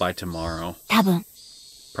normal by tomorrow. 多分。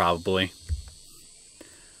 Probably.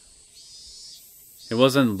 It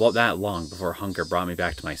wasn't that long before hunger brought me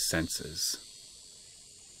back to my senses.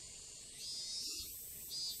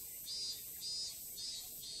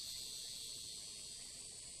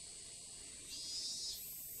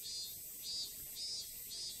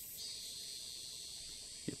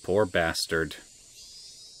 You poor bastard.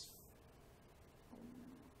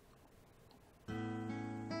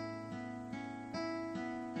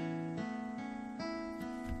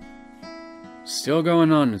 Still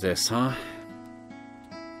going on with this, huh?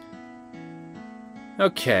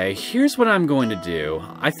 Okay, here's what I'm going to do.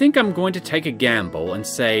 I think I'm going to take a gamble and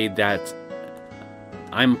say that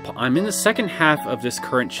I'm in the second half of this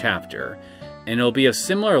current chapter, and it'll be a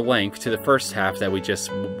similar length to the first half that we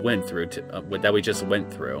just went through.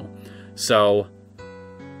 So,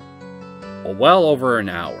 well over an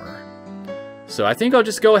hour. So I think I'll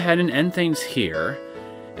just go ahead and end things here,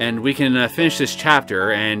 and we can finish this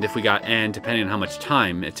chapter. And if we got, and depending on how much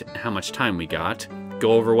time we got,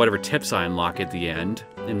 go over whatever tips I unlock at the end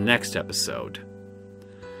in the next episode.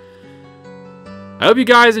 I hope you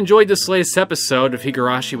guys enjoyed this latest episode of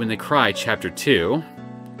Higurashi When They Cry, Chapter 2.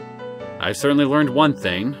 I've certainly learned one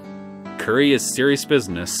thing. Curry is serious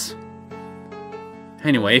business.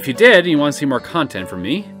 Anyway, if you did and you want to see more content from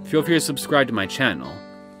me, feel free to subscribe to my channel.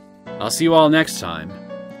 I'll see you all next time.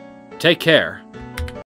 Take care.